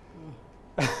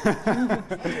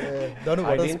 Danu,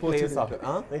 I didn't play soccer.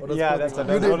 Huh? Yeah, that's you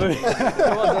did.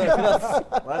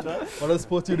 What are the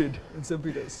sports you did in St.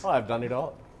 Peters? Oh, I've done it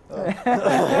all.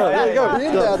 There you go,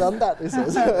 been there, done that, he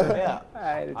says. Yeah.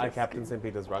 I captained St.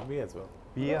 Peter's rugby as well.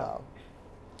 Yeah.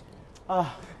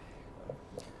 Wow.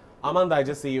 Amandha, I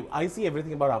just see you. I see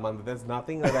everything about Amandha. There's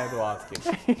nothing that I have to ask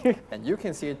him. And you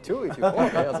can see it too if you follow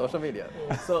me on social media.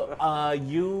 So,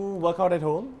 you work out at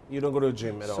home? You don't go to a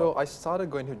gym at all? So I started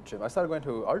going to gym. I started going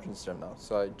to Arjun's gym now.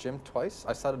 So I gym twice.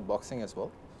 I started boxing as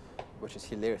well, which is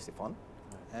hilariously fun.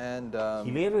 And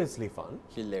hilariously fun?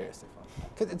 Hilariously fun.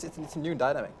 Because it's a new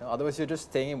dynamic. No? Otherwise, you're just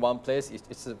staying in one place.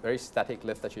 It's a very static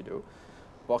lift that you do.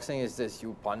 Boxing is this,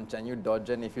 you punch and you dodge,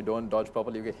 and if you don't dodge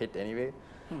properly, you get hit anyway.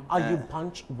 You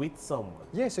punch with someone?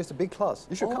 Yeah, so it's a big class.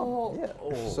 You should come. Yeah.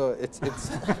 Oh. So it's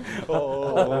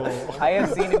I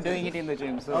have seen him doing it in the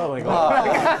gym. So. Oh my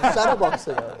god. Shadow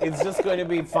boxing. It's just going to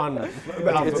be fun.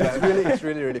 It's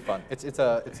really fun. It's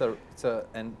a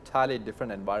entirely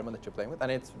different environment that you're playing with,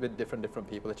 and it's with different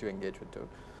people that you engage with too.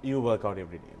 You work out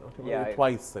every day, no? Yeah,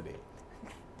 twice a day.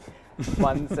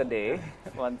 Once a day,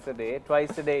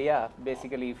 twice a day. Yeah,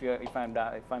 basically, if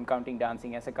I'm counting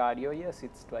dancing as a cardio, yes,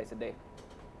 it's twice a day.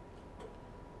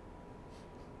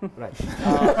 Right.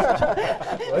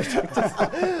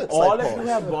 All of you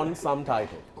have won some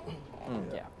title.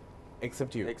 Yeah.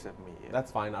 Except you. Except me. Yeah.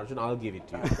 That's fine, Arjun. I'll give it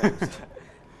to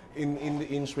you.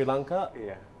 in Sri Lanka,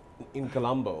 in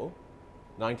Colombo,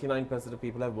 99% of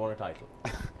people have won a title.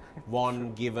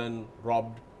 Won, given,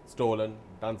 robbed, stolen,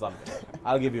 done something.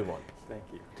 I'll give you one. Thank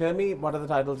you. Tell me, what are the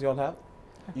titles you all have?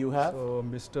 You have? So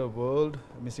Mr. World,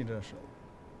 Miss International.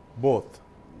 Both.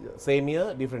 Yes. Same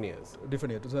year, different years.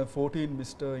 Different year. 2014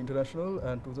 Mr. International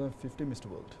and 2015 Mr.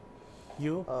 World.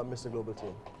 You? Mr. Global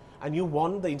Team. And you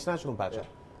won the international pageant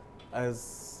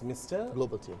as Mr.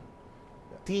 Global Team.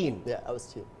 Teen. Yeah, I was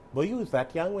teen. Were you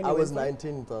that young when you I went? was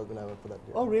 19 when I went for that.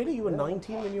 Yeah. Oh, really? You were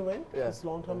 19 when you went? Yeah. That's a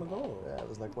long time ago. Yeah, it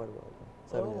was like quite a while ago.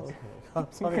 7 years. Okay. I'm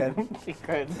sorry.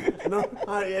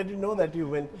 I didn't know that you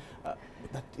went.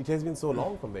 That it has been so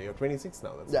long from there. You're 26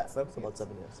 now. That's It's about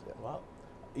 7 years. Yeah. Wow.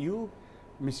 You?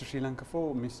 Mr. Sri Lanka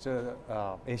for Mr.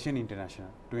 Asian International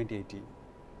 2018.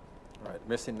 Right,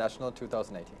 Miss International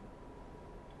 2018.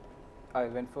 I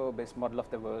went for Best Model of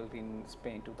the World in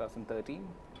Spain 2013,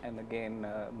 and again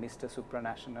Mr.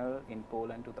 Supranational in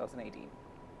Poland 2018.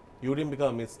 You didn't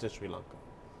become Mr. Sri Lanka.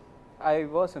 I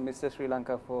was a Mr. Sri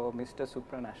Lanka for Mr.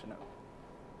 Supranational.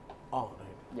 Oh,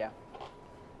 right. Yeah.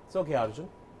 It's okay, Arjun.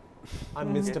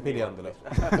 I'm Mr. Pili on the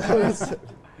left.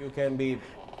 You can be,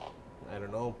 I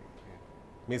don't know,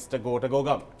 Mr. Go to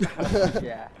Gogam.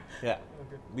 Yeah. Yeah.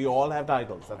 We all have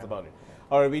titles. That's about it.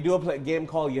 All right. We do a game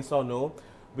called Yes or No.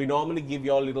 We normally give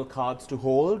you all little cards to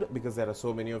hold because there are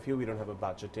so many of you. We don't have a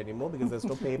budget anymore because there's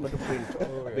no paper to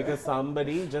print. Because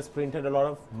somebody just printed a lot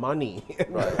of money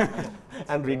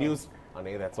and reduced.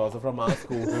 Honey, that's also from our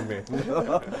school.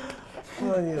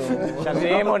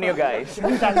 Shame on you guys.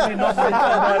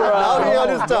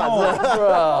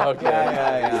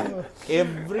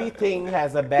 Everything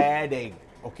has a bad egg.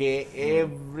 Okay,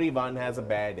 everyone has a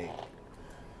bad egg.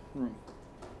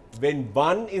 When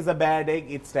one is a bad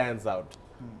egg, it stands out.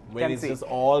 When it's just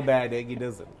all bad egg, it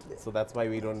doesn't. So that's why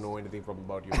we don't know anything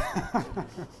about you.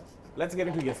 Let's get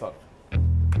into yes or no.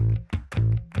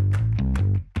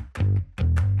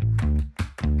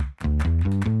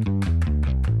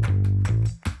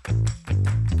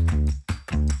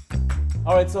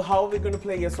 All right, so how are we going to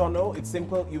play yes or no? It's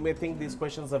simple. You may think these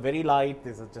questions are very light.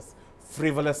 These are just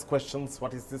frivolous questions,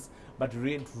 what is this? But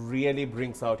it really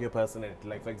brings out your personality.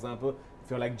 Like, for example, if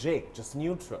you're like Jake, just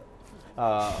neutral.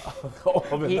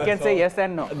 He can say yes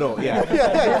and no. No,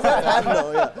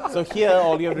 yeah. So here,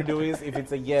 all you have to do is, if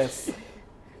it's a yes,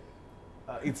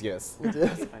 it's yes.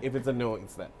 If it's a no,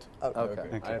 it's that.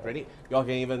 Okay. All right, ready? You all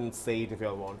can even say it if you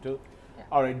all want to. Yeah.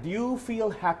 All right, do you feel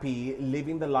happy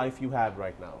living the life you have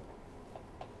right now?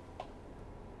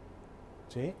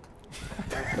 Jake?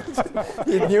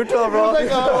 He's neutral, bro. He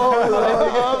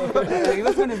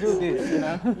was going to do this, you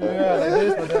know.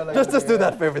 Just do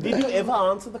that for everything. Did you ever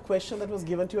answer the question that was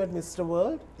given to you at Mr.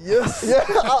 World? Yes.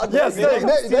 Yes,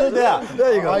 Still there.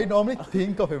 There you go. I normally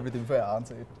think of everything before I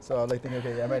answer it. So I like thinking,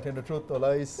 okay, am I telling the truth or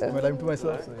lies? Am I lying to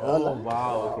myself? So, Oh,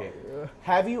 wow, okay.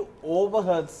 Have you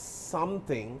overheard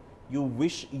something you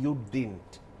wish you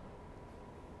didn't?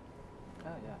 Oh,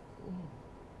 yeah.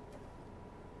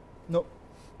 No.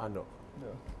 No.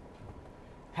 No.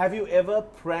 Have you ever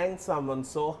pranked someone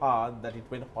so hard that it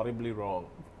went horribly wrong?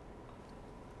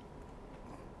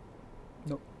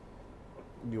 No.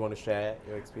 Do you want to share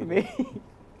your experience?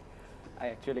 I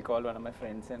actually called one of my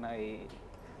friends and I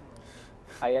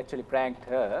actually pranked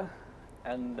her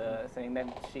and saying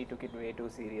that she took it way too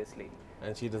seriously.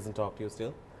 And she doesn't talk to you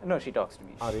still? No, she talks to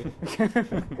me. Ari?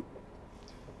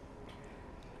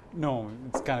 No,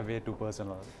 it's kind of way too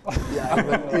personal. Yeah,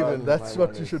 even that's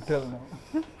what you should tell now.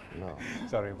 No.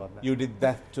 Sorry about that. You did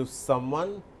that to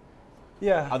someone?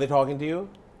 Yeah. Are they talking to you?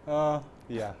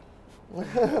 Yeah.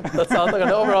 That sounds like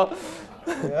an overall.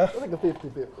 Yeah. Like a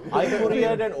 50-50. I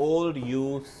couriered an old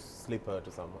used slipper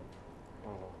to someone.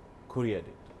 Couriered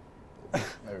it.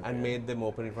 And made them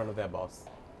open in front of their boss.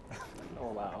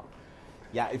 Oh, wow.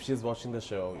 Yeah, if she's watching the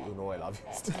show, you know I love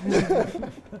you still.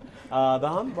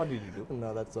 Daham, what did you do?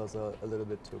 No, that's also a little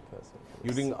bit too personal.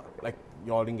 You didn't, like,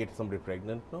 you all didn't get somebody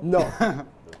pregnant, no? No. Thank God.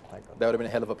 That would have been a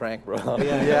hell of a prank, bro.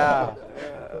 Yeah.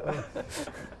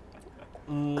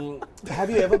 Have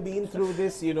you ever been through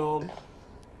this, you know,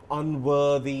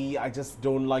 unworthy, I just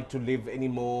don't like to live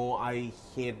anymore, I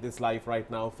hate this life right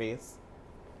now phase?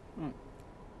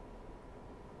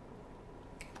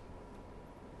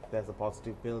 There's a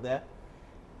positive pill there.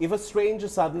 If a stranger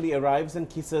suddenly arrives and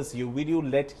kisses you, will you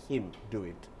let him do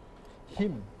it?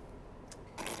 Him.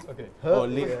 Okay. Or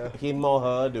let him or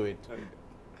her do it?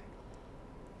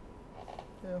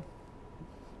 Yeah.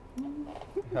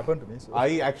 Happened to me. So.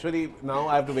 I actually, now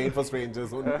I have to wait for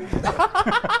strangers.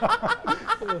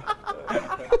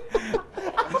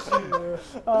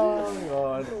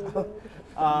 Oh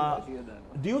God.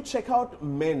 Do you check out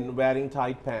men wearing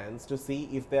tight pants to see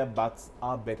if their butts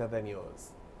are better than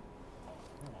yours?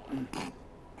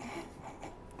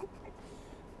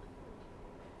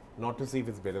 Not to see if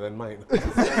it's better than mine.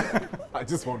 I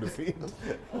just want to see it.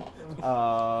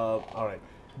 All right.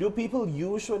 Do people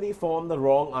usually form the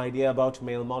wrong idea about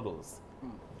male models?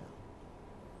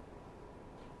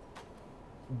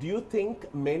 Do you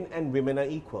think men and women are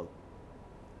equal?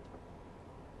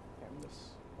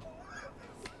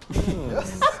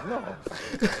 Yes. No.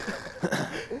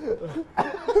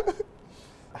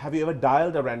 Have you ever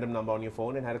dialed a random number on your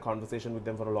phone and had a conversation with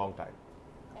them for a long time?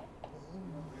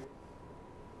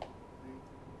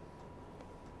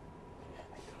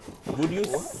 Would you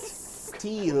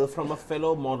steal from a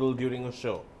fellow model during a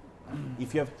show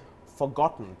if you have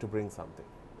forgotten to bring something?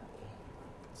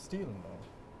 Steal no.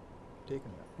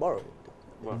 Taken that. Borrow it.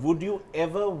 Would you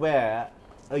ever wear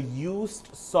a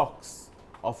used socks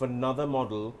of another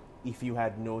model if you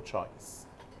had no choice?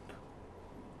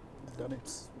 Done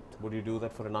it. Would you do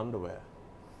that for an underwear?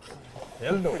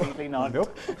 Hell no. Definitely not.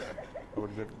 Nope.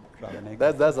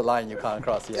 That's a line you can't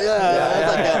cross.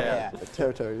 Yeah.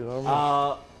 Territory, you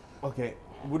know. Okay.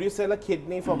 Would you sell a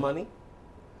kidney for money?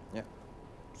 Yeah.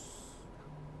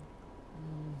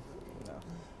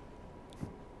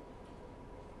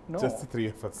 No. Just the three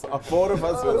of us. Four of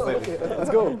us will sell it.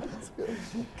 Let's go.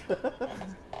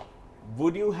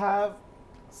 Would you have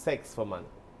sex for money?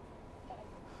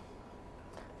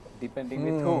 Depending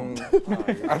with whom.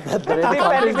 Depending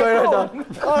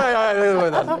All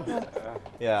right.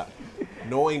 Yeah.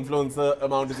 No influencer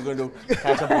amount is going to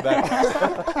catch up with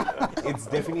that. It's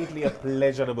definitely a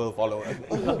pleasurable follower.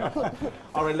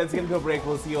 All right, let's get into a break.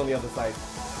 We'll see you on the other side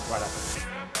right after.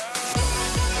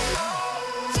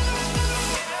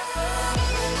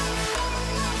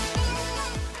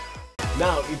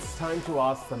 Now it's time to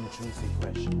ask some juicy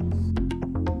questions.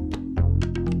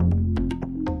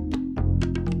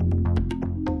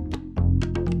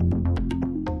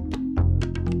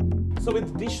 So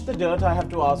with Dish the Dirt, I have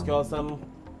to ask you all some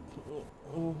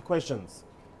questions.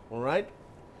 All right?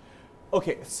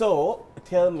 Okay, so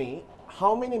tell me,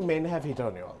 how many men have hit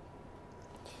on you all?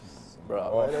 bro.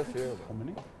 Quite a few. How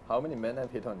many? How many men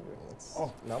have hit on you? It's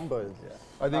numbers.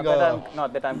 I think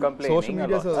Not that I'm complaining. social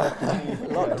media is a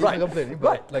lot. right. Complaining,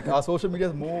 but like our social media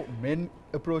is more men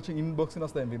approaching inboxing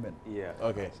us than women. Yeah.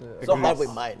 Okay. So not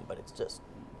with mine, but it's just.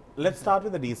 Let's start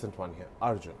with a decent one here.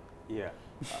 Arjun, Yeah.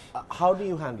 how do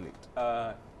you handle it?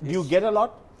 Do you It's- get a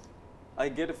lot? I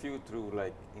get a few through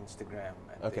like Instagram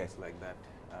and Okay. things like that.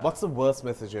 What's the worst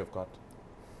message you've got?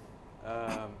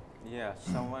 Yeah,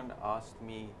 someone asked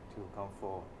me to come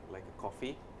for like a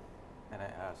coffee, and I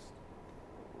asked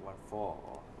what for,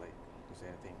 or like to say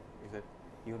anything. He said,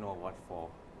 "You know what for,"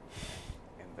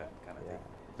 and that kind of thing.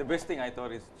 The best thing I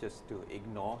thought is just to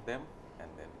ignore them, and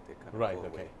then they kind of Right. go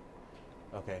Okay. away.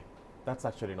 Okay. That's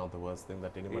actually not the worst thing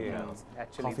that anyone Yeah. can ask.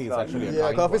 Actually, Coffee it's is not. actually a Yeah,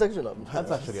 kind coffee's one. actually not.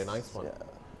 That's actually a nice one.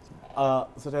 Yeah.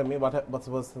 So tell me, what's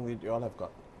the worst thing that you all have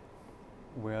got?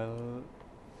 Well,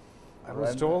 I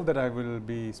was told that I will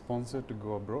be sponsored to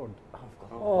go abroad.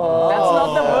 That's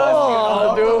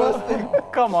not the worst,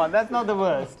 dude. Come on, that's not the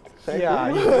worst. Yeah,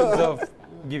 in terms of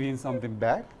giving something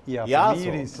back. Yeah, Yeah, for me so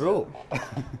it is true.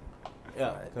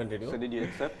 Yeah, continue. So did you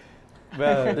accept?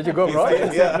 Well, Did you go abroad?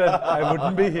 I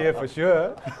wouldn't be here for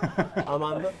sure.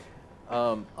 Amanda, I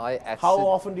how actually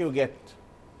often do you get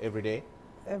every day?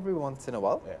 every once in a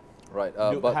while. Yeah. Right.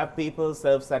 Do But have people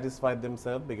self-satisfied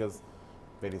themselves? Because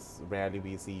very rarely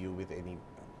we see you with any.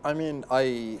 I mean,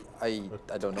 I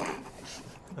don't know.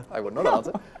 I would not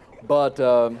answer. But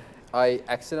I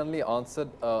accidentally answered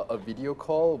a video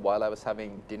call while I was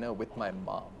having dinner with my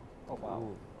mom. Oh wow.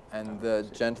 And the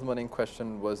gentleman in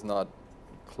question was not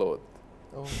clothed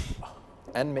Oh.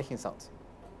 and making sounds.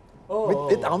 Oh.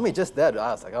 With it on me just there,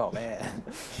 I was like, oh man,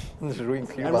 this is ruining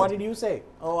And what Kiribati. did you say?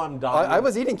 Oh, I'm done. I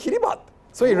was eating Kiribati,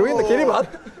 so he ruined the Kiribati.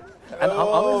 And I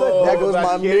was like, There goes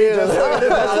my meal.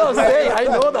 that's what I'm saying. I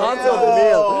know the answer of the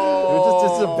meal. It was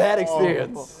just a bad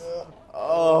experience.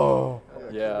 Oh.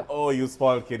 Yeah, Oh, you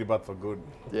spoiled Kiribati for good.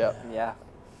 yeah. Yeah.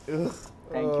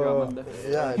 Thank you, Amanda.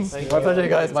 Yeah, it's My pleasure,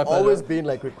 guys. My pleasure. always been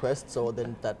like requests, or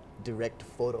then that direct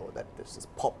photo that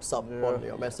just pops up on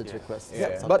your message requests. Yeah.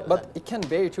 something But like that. it can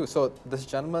vary too. So this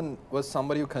gentleman was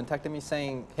somebody who contacted me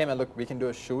saying, "Hey man, look, we can do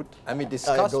a shoot," and we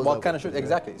discussed goes what over. kind of shoot Yeah.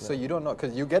 exactly. So you don't know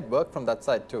because you get work from that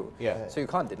side too. Yeah. So you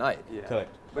can't deny it. Yeah.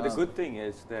 Correct. But the good thing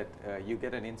is that you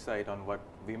get an insight on what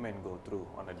women go through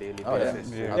on a daily Oh, yeah.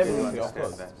 basis. Yeah. You Definitely, of understand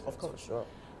course. that. Of course. Sure.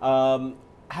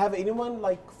 Have anyone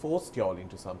like forced y'all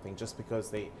into something just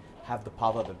because they have the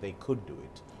power that they could do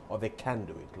it or they can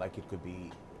do it? Like it could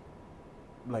be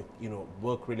like, you know,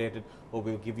 work related, or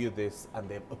we'll give you this, and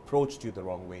they've approached you the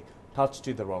wrong way, touched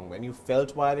you the wrong way, and you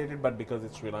felt violated, but because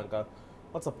it's Sri Lanka,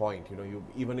 what's the point? You know, you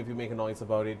even if you make a noise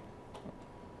about it.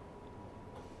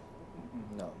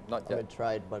 No, not I yet. mean,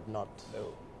 tried, but not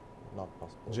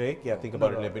possible. Jake, yeah, think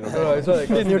about it. Let me know. No, it's like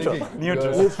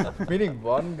Neutral. Meaning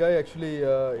one guy actually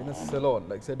in a salon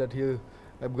like said that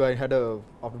a guy had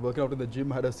after working out in the gym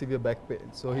had a severe back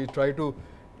pain. So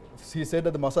he said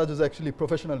that the massage is actually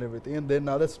professional and everything, and then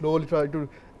others slowly tried to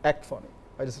act funny.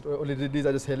 I just only did this.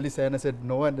 I just held his hand and said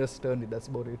no, and just turned it. That's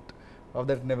about it.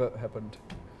 After that, never happened.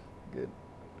 Good.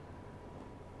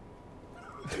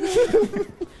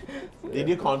 Did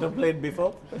you contemplate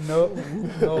before? No,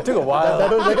 no. It took a while.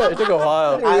 It took a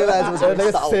while. I realized it was Like very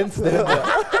a south. sense there.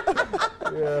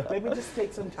 Yeah. Let me just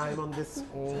take some time on this.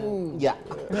 Yeah.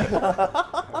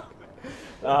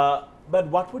 But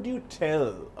what would you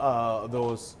tell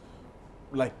those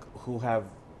like who have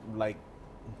like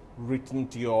written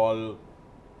to you all,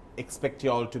 expect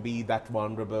you all to be that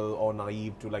vulnerable or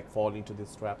naive to like fall into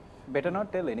this trap? Better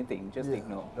not tell anything. Just Yeah.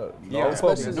 ignore. Yeah,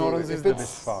 Especially ignorance if is the it's-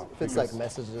 best part. If it's like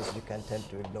messages, you can tend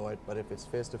to ignore it. But if it's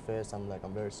face to face, I'm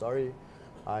very sorry.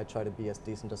 I try to be as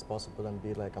decent as possible and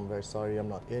be like, I'm very sorry, I'm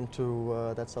not into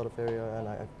that sort of area, and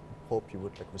I hope you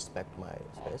would like respect my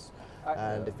space.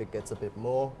 And if it gets a bit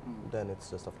more, then it's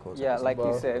just of course. Yeah, like you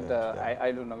about- said, yeah.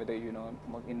 I don't know whether you know,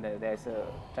 there's a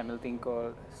Tamil thing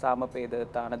called Samapeda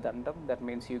Thana Dandam. That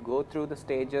means you go through the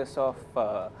stages of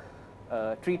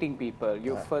treating people.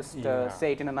 You first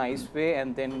say it in a nice way,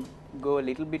 and then go a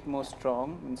little bit more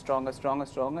strong, and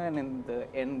stronger, and in the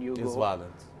end you Is go.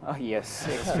 violent. Yes,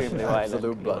 extremely violent.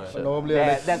 Absolute bloodshed. Normally, I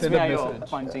like That's send a where your message.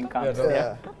 punching comes.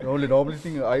 Yeah, normally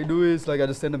thing I do is like I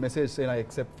just send a message saying I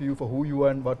accept you for who you are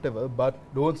and whatever, but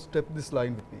don't step this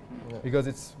line with me because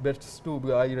it's best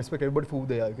to. I respect everybody for who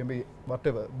they are. You can be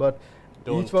whatever, but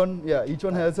Don't. each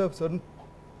one has a certain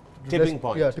Tipping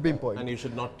point. Yeah, tipping point. And you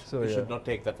should not So, you should not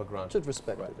take that for granted. Should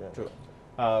respect it. Yeah. True.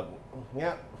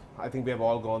 Yeah, I think we have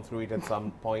all gone through it at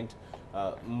some point.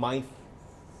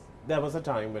 There was a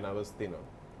time when I was thinner.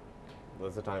 There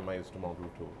was a time I used to model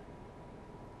too.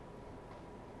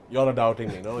 You're doubting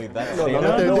me, no? That's No, no,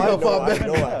 no, no, I how far know, I back.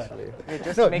 know actually.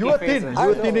 Just No, making you were faces. thin. You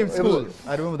were thin in know, school.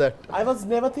 I remember that. I was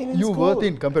never thin in You school. were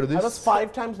thin compared to I this. was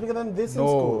 5 times bigger than this in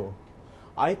school. No.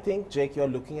 I think, Jake, you're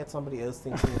looking at somebody else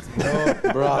thinking it's me. No,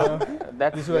 bruh.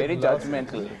 That's This was very last-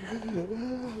 judgmental.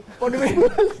 What do you mean?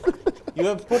 You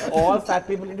have put all fat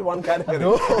people into one category.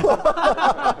 No. Find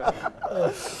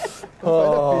a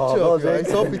picture of you. I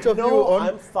saw a picture of you No,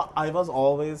 on. I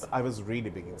was really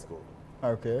big in school.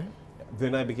 Okay.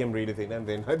 Then I became really thin, and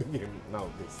then I became now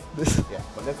this. Yeah,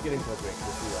 but let's get into a break.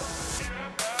 We'll see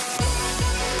what.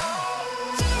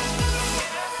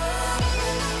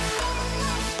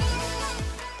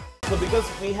 So because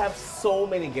we have so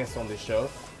many guests on this show,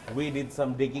 we did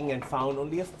some digging and found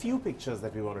only a few pictures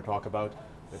that we want to talk about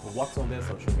with what's on their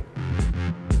social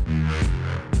media.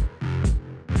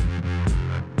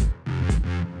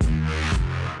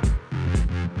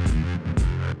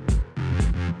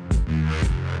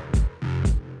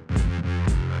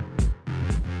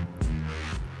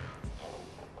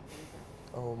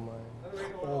 Oh my.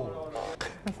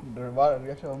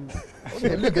 Reaction.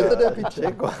 Okay, look at that picture.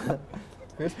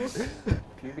 Facebook.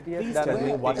 Puberty has Please done tell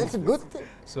me it. what It's is a good thing.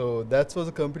 So that was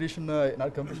a competition,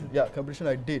 not competition, yeah, competition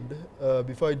I did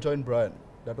before I joined Brian.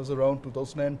 That was around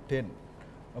 2010.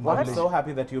 I'm so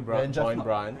happy that you Ranger. joined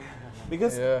Brian,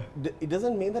 because Yeah. it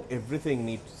doesn't mean that everything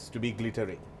needs to be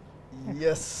glittery.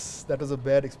 Yes, that was a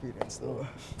bad experience though.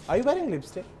 Are you wearing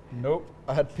lipstick? Nope,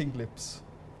 I had pink lips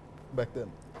back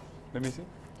then. Let me see.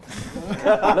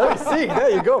 Let me see. There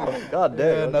you go. God damn.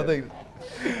 Yeah, okay. nothing.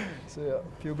 So yeah,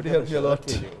 puberty helped me a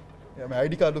lot. Yeah, my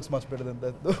ID card looks much better than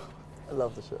that though. I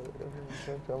love the show.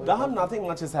 Daham, nothing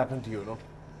much has happened to you, no?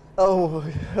 Oh,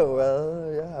 yeah,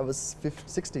 well, yeah, I was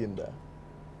 16 there.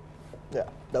 Yeah,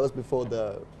 that was before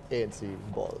the ANC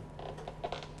ball.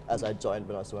 As I joined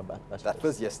when I was doing my bachelor's. That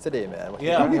was yesterday, man. What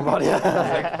Yeah. you talking about?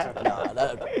 Yeah. Nah,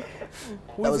 that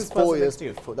Who was is this 4 person years next to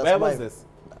you? before. That's Where my- was this?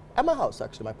 At my house,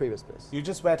 actually, my previous place. You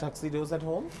just wear tuxedos at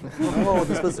home? No,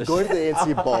 this was going to the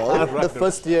ANC ball the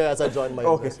first year as I joined my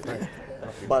university.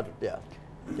 But yeah,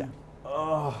 yeah.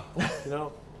 Oh, you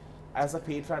know, as a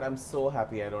patron, I'm so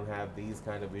happy I don't have these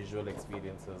kind of visual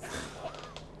experiences.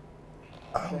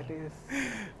 That is.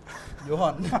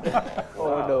 Yohan.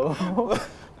 Oh no.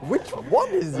 Which one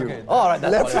is you? Okay, All right,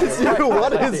 left is you.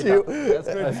 What is you? That's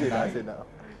good. I see it, I see it now.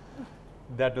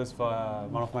 That was for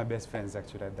one of my best friends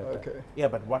actually at that time. Okay. Yeah,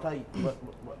 but what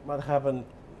happened?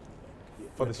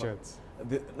 For the shirts.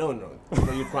 No.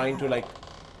 Were you trying to like?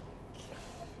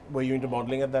 Were you into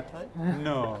modeling at that time?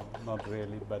 No, not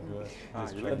really, but we were just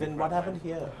But trying. then what happened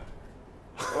here?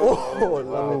 Oh,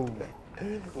 love it.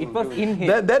 It was in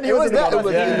him. Then he was there. It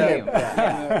was in in him. him. I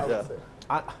would say.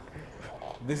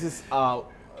 This is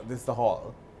the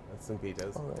hall at St.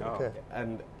 Peter's, All right, okay.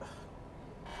 and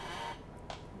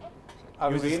I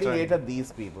you was just really trying. hated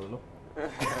these people, no?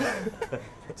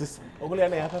 Just you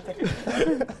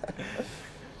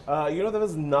know, there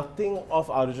was nothing of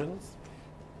Arjun's.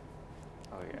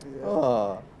 Oh yeah.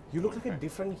 Oh, You look like a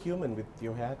different human with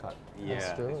your haircut.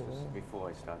 Yeah, true, this was yeah. before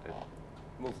I started.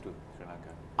 Moved to Sri Lanka.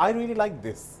 I really like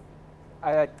this.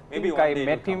 I Maybe think one I day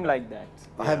met it'll come him back. like that.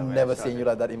 I Yeah, have when I never seen started. you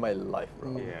like that in my life,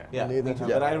 bro. Yeah. Yeah, Neither me too,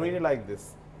 do but I. I really like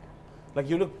this. Like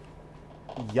you look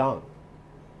young.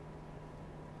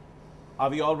 Are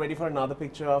we all ready for another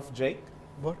picture of Jake?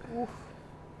 What?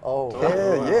 oh,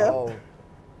 yeah. Oh.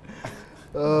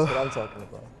 That's what I'm talking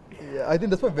about. Yeah, I think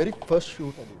that's my very first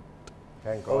shoot I did.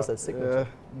 Thank What was that signature?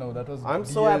 No, that was. I'm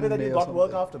so happy that you DNA or got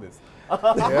work something. after this.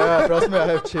 Yeah, trust me, I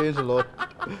have changed a lot.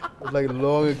 It was like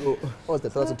long ago. What was that,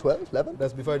 2012, 11?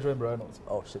 That's before I joined Brian also.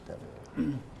 Oh, shit, damn.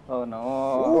 Oh no.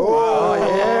 Oh,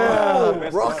 yeah.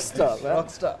 Rockstar, man.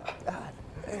 Rockstar.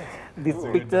 This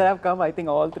picture have come, I think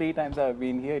all 3 times I've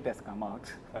been here, it has come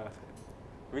out.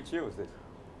 Which year was this?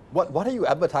 What are you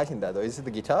advertising there though? Is it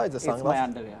the guitar? Is it the It's my sunglasses?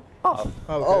 underwear. Okay.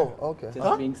 Oh, okay.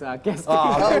 Just being sarcastic.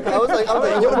 I was like,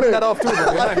 You're putting that off too, though, you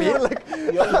know what I mean? Like,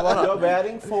 You're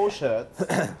wearing 4 shirts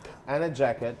and a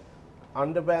jacket.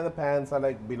 Underwear and the pants are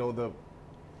like below the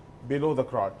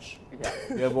crotch. Yeah.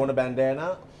 You have worn a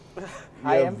bandana. You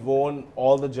I have am- worn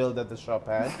all the gel that the shop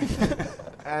had.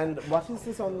 And what is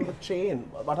this on the chain?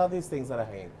 What are these things that are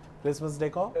hanging? Christmas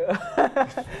decor?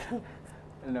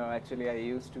 No, actually I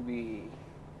used to be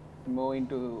more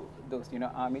into those,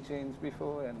 army chains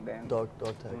before, and then dog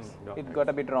tags. it got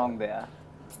a bit wrong there.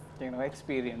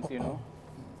 Experience, Oh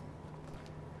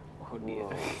dear.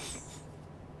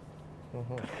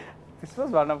 This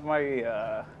was one of my,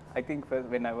 I think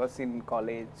when I was in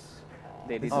college,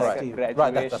 they did all like right. a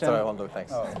graduation. Right, that's what I want to do.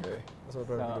 Thanks. Oh, okay. That's what I'm trying to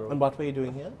figure out. And what were you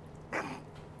doing here?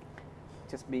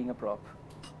 Just being a prop.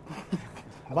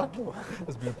 What?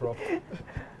 Let's be a prop.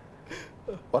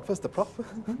 What was the prop?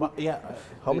 Yeah.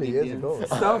 How many years ago?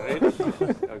 Stop.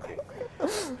 Okay.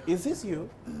 Is this you?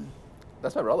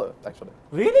 That's my brother, actually.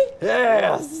 Really?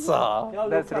 Yes!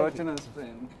 That's Rochana's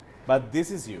friend. But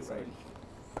this is you, right?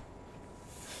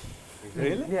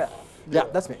 Really? Yeah. Yeah,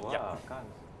 that's me. Wow, can't.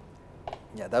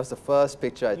 Yeah, that was the first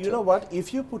picture I took. You know what?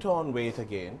 If you put on weight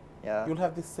again, Yeah. you'll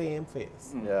have the same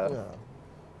face. Yeah. Yeah.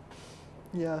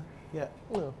 Yeah. Yeah.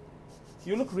 Yeah.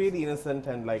 You look really innocent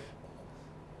and like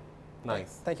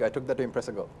nice. Thank you. I took that to impress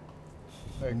a girl.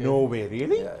 No way,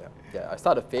 really? Yeah, yeah. Yeah, I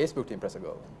started Facebook to impress a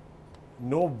girl.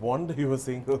 No wonder you were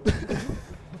single.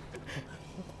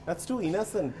 That's too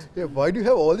innocent. Yeah, why do you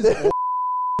have all these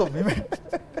of women?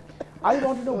 I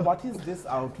want to know what is this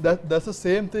outfit? That's the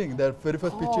same thing. That very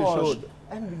first picture you Gosh, showed.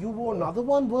 and you wore another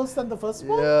one worse than the first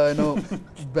one? Yeah, I know.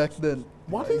 Back then.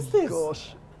 What is this?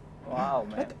 Gosh. Wow,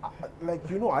 man. Like,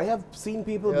 you know, I have seen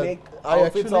people Yeah, make I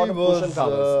outfits actually out of cushion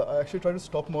covers. I actually tried to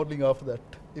stop modeling after that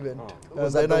event. Was And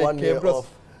that the then I one came year across. of-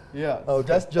 Yeah, Okay.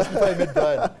 just before I met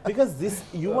Brian. Because this,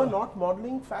 you are not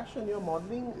modeling fashion, you're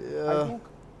modeling, I Yeah. think,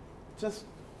 just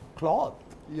cloth.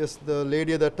 Yes, the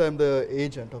lady at that time, the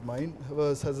agent of mine,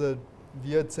 has a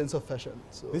weird sense of fashion.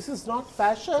 So This is not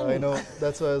fashion. I know.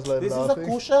 That's why I was like This laughing. is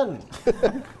a cushion.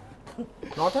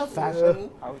 Not a fashion.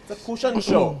 It's a cushion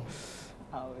show.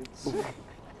 How it's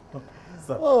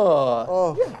So,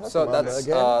 Oh. So Amanda that's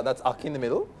again. that's Aki in the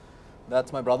middle.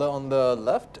 That's my brother on the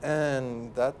left,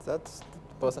 and that's the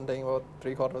person taking about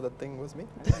 3/4 of that thing was me.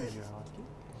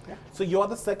 so you're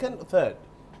the second, third?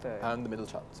 I'm the middle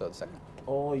child, so the second.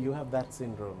 Oh, you have that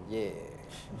syndrome. Yeah.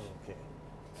 Okay.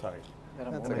 Sorry. There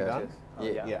are That's more okay. Done? pictures. Oh,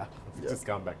 Yeah. Yeah. Just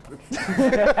come back to it.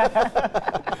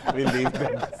 We'll leave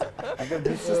them. Because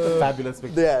this is a fabulous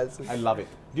picture. Yes. I love it.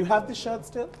 Do you have this shirt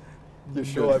still? You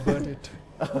should. No, I burnt it.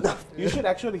 You should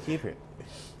actually keep it.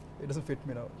 It doesn't fit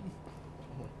me now.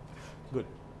 Good.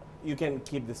 You can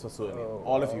keep this for souvenir. Oh,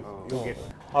 All of you. You'll get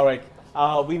it. All right.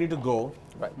 We need to go.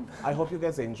 Right. I hope you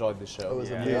guys enjoyed the show. It was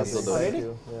Yeah. amazing. Absolutely. Thank Really?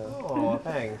 you. Yeah. Oh,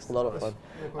 thanks. A lot of fun.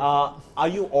 Are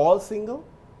you all single?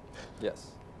 Yes.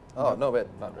 Oh no, wait,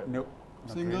 not really. Nope.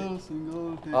 Single.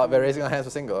 We're raising our hands for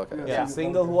single. Okay. Yeah.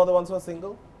 Single. Who are the ones who are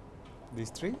single? These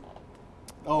three?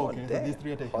 Oh, okay. So damn. these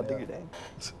three are taken. Hot Yeah. diggy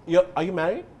dang. Are you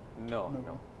married? No,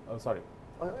 no. Oh, sorry.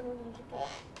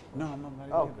 No, I'm not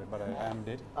married Oh. either, but I am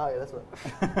dating. Ah, yeah, that's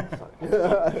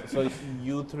right. So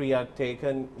you three are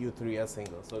taken, you three are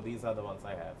single. So these are the ones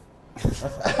I have.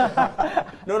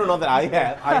 No, not that I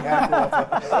have. I have to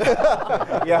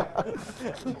offer. Yeah.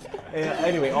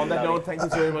 Anyway, on that note, thank you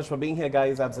so very much for being here,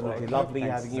 guys. Absolutely lovely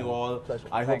having you all. Pleasure.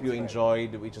 I hope you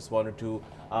enjoyed. We just wanted to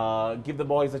give the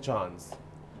boys a chance.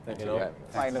 You know,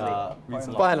 Finally.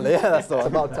 Finally, yeah, that's the It's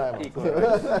one. about time.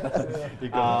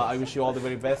 I wish you all the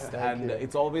very best, and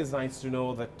it's always nice to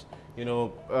know that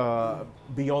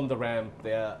beyond the ramp,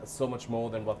 there are so much more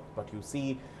than what you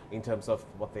see in terms of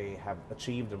what they have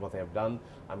achieved and what they have done.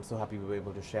 I'm so happy we were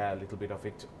able to share a little bit of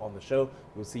it on the show.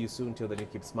 We'll see you soon. Till then, you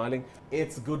keep smiling.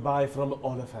 It's goodbye from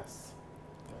all of us.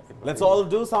 Let's all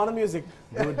do Sound of Music.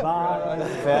 Goodbye,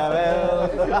 farewell.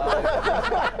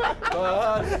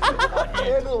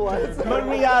 Everyone.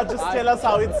 Maria, just tell us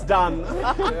how it's done.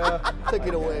 Take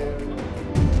it away.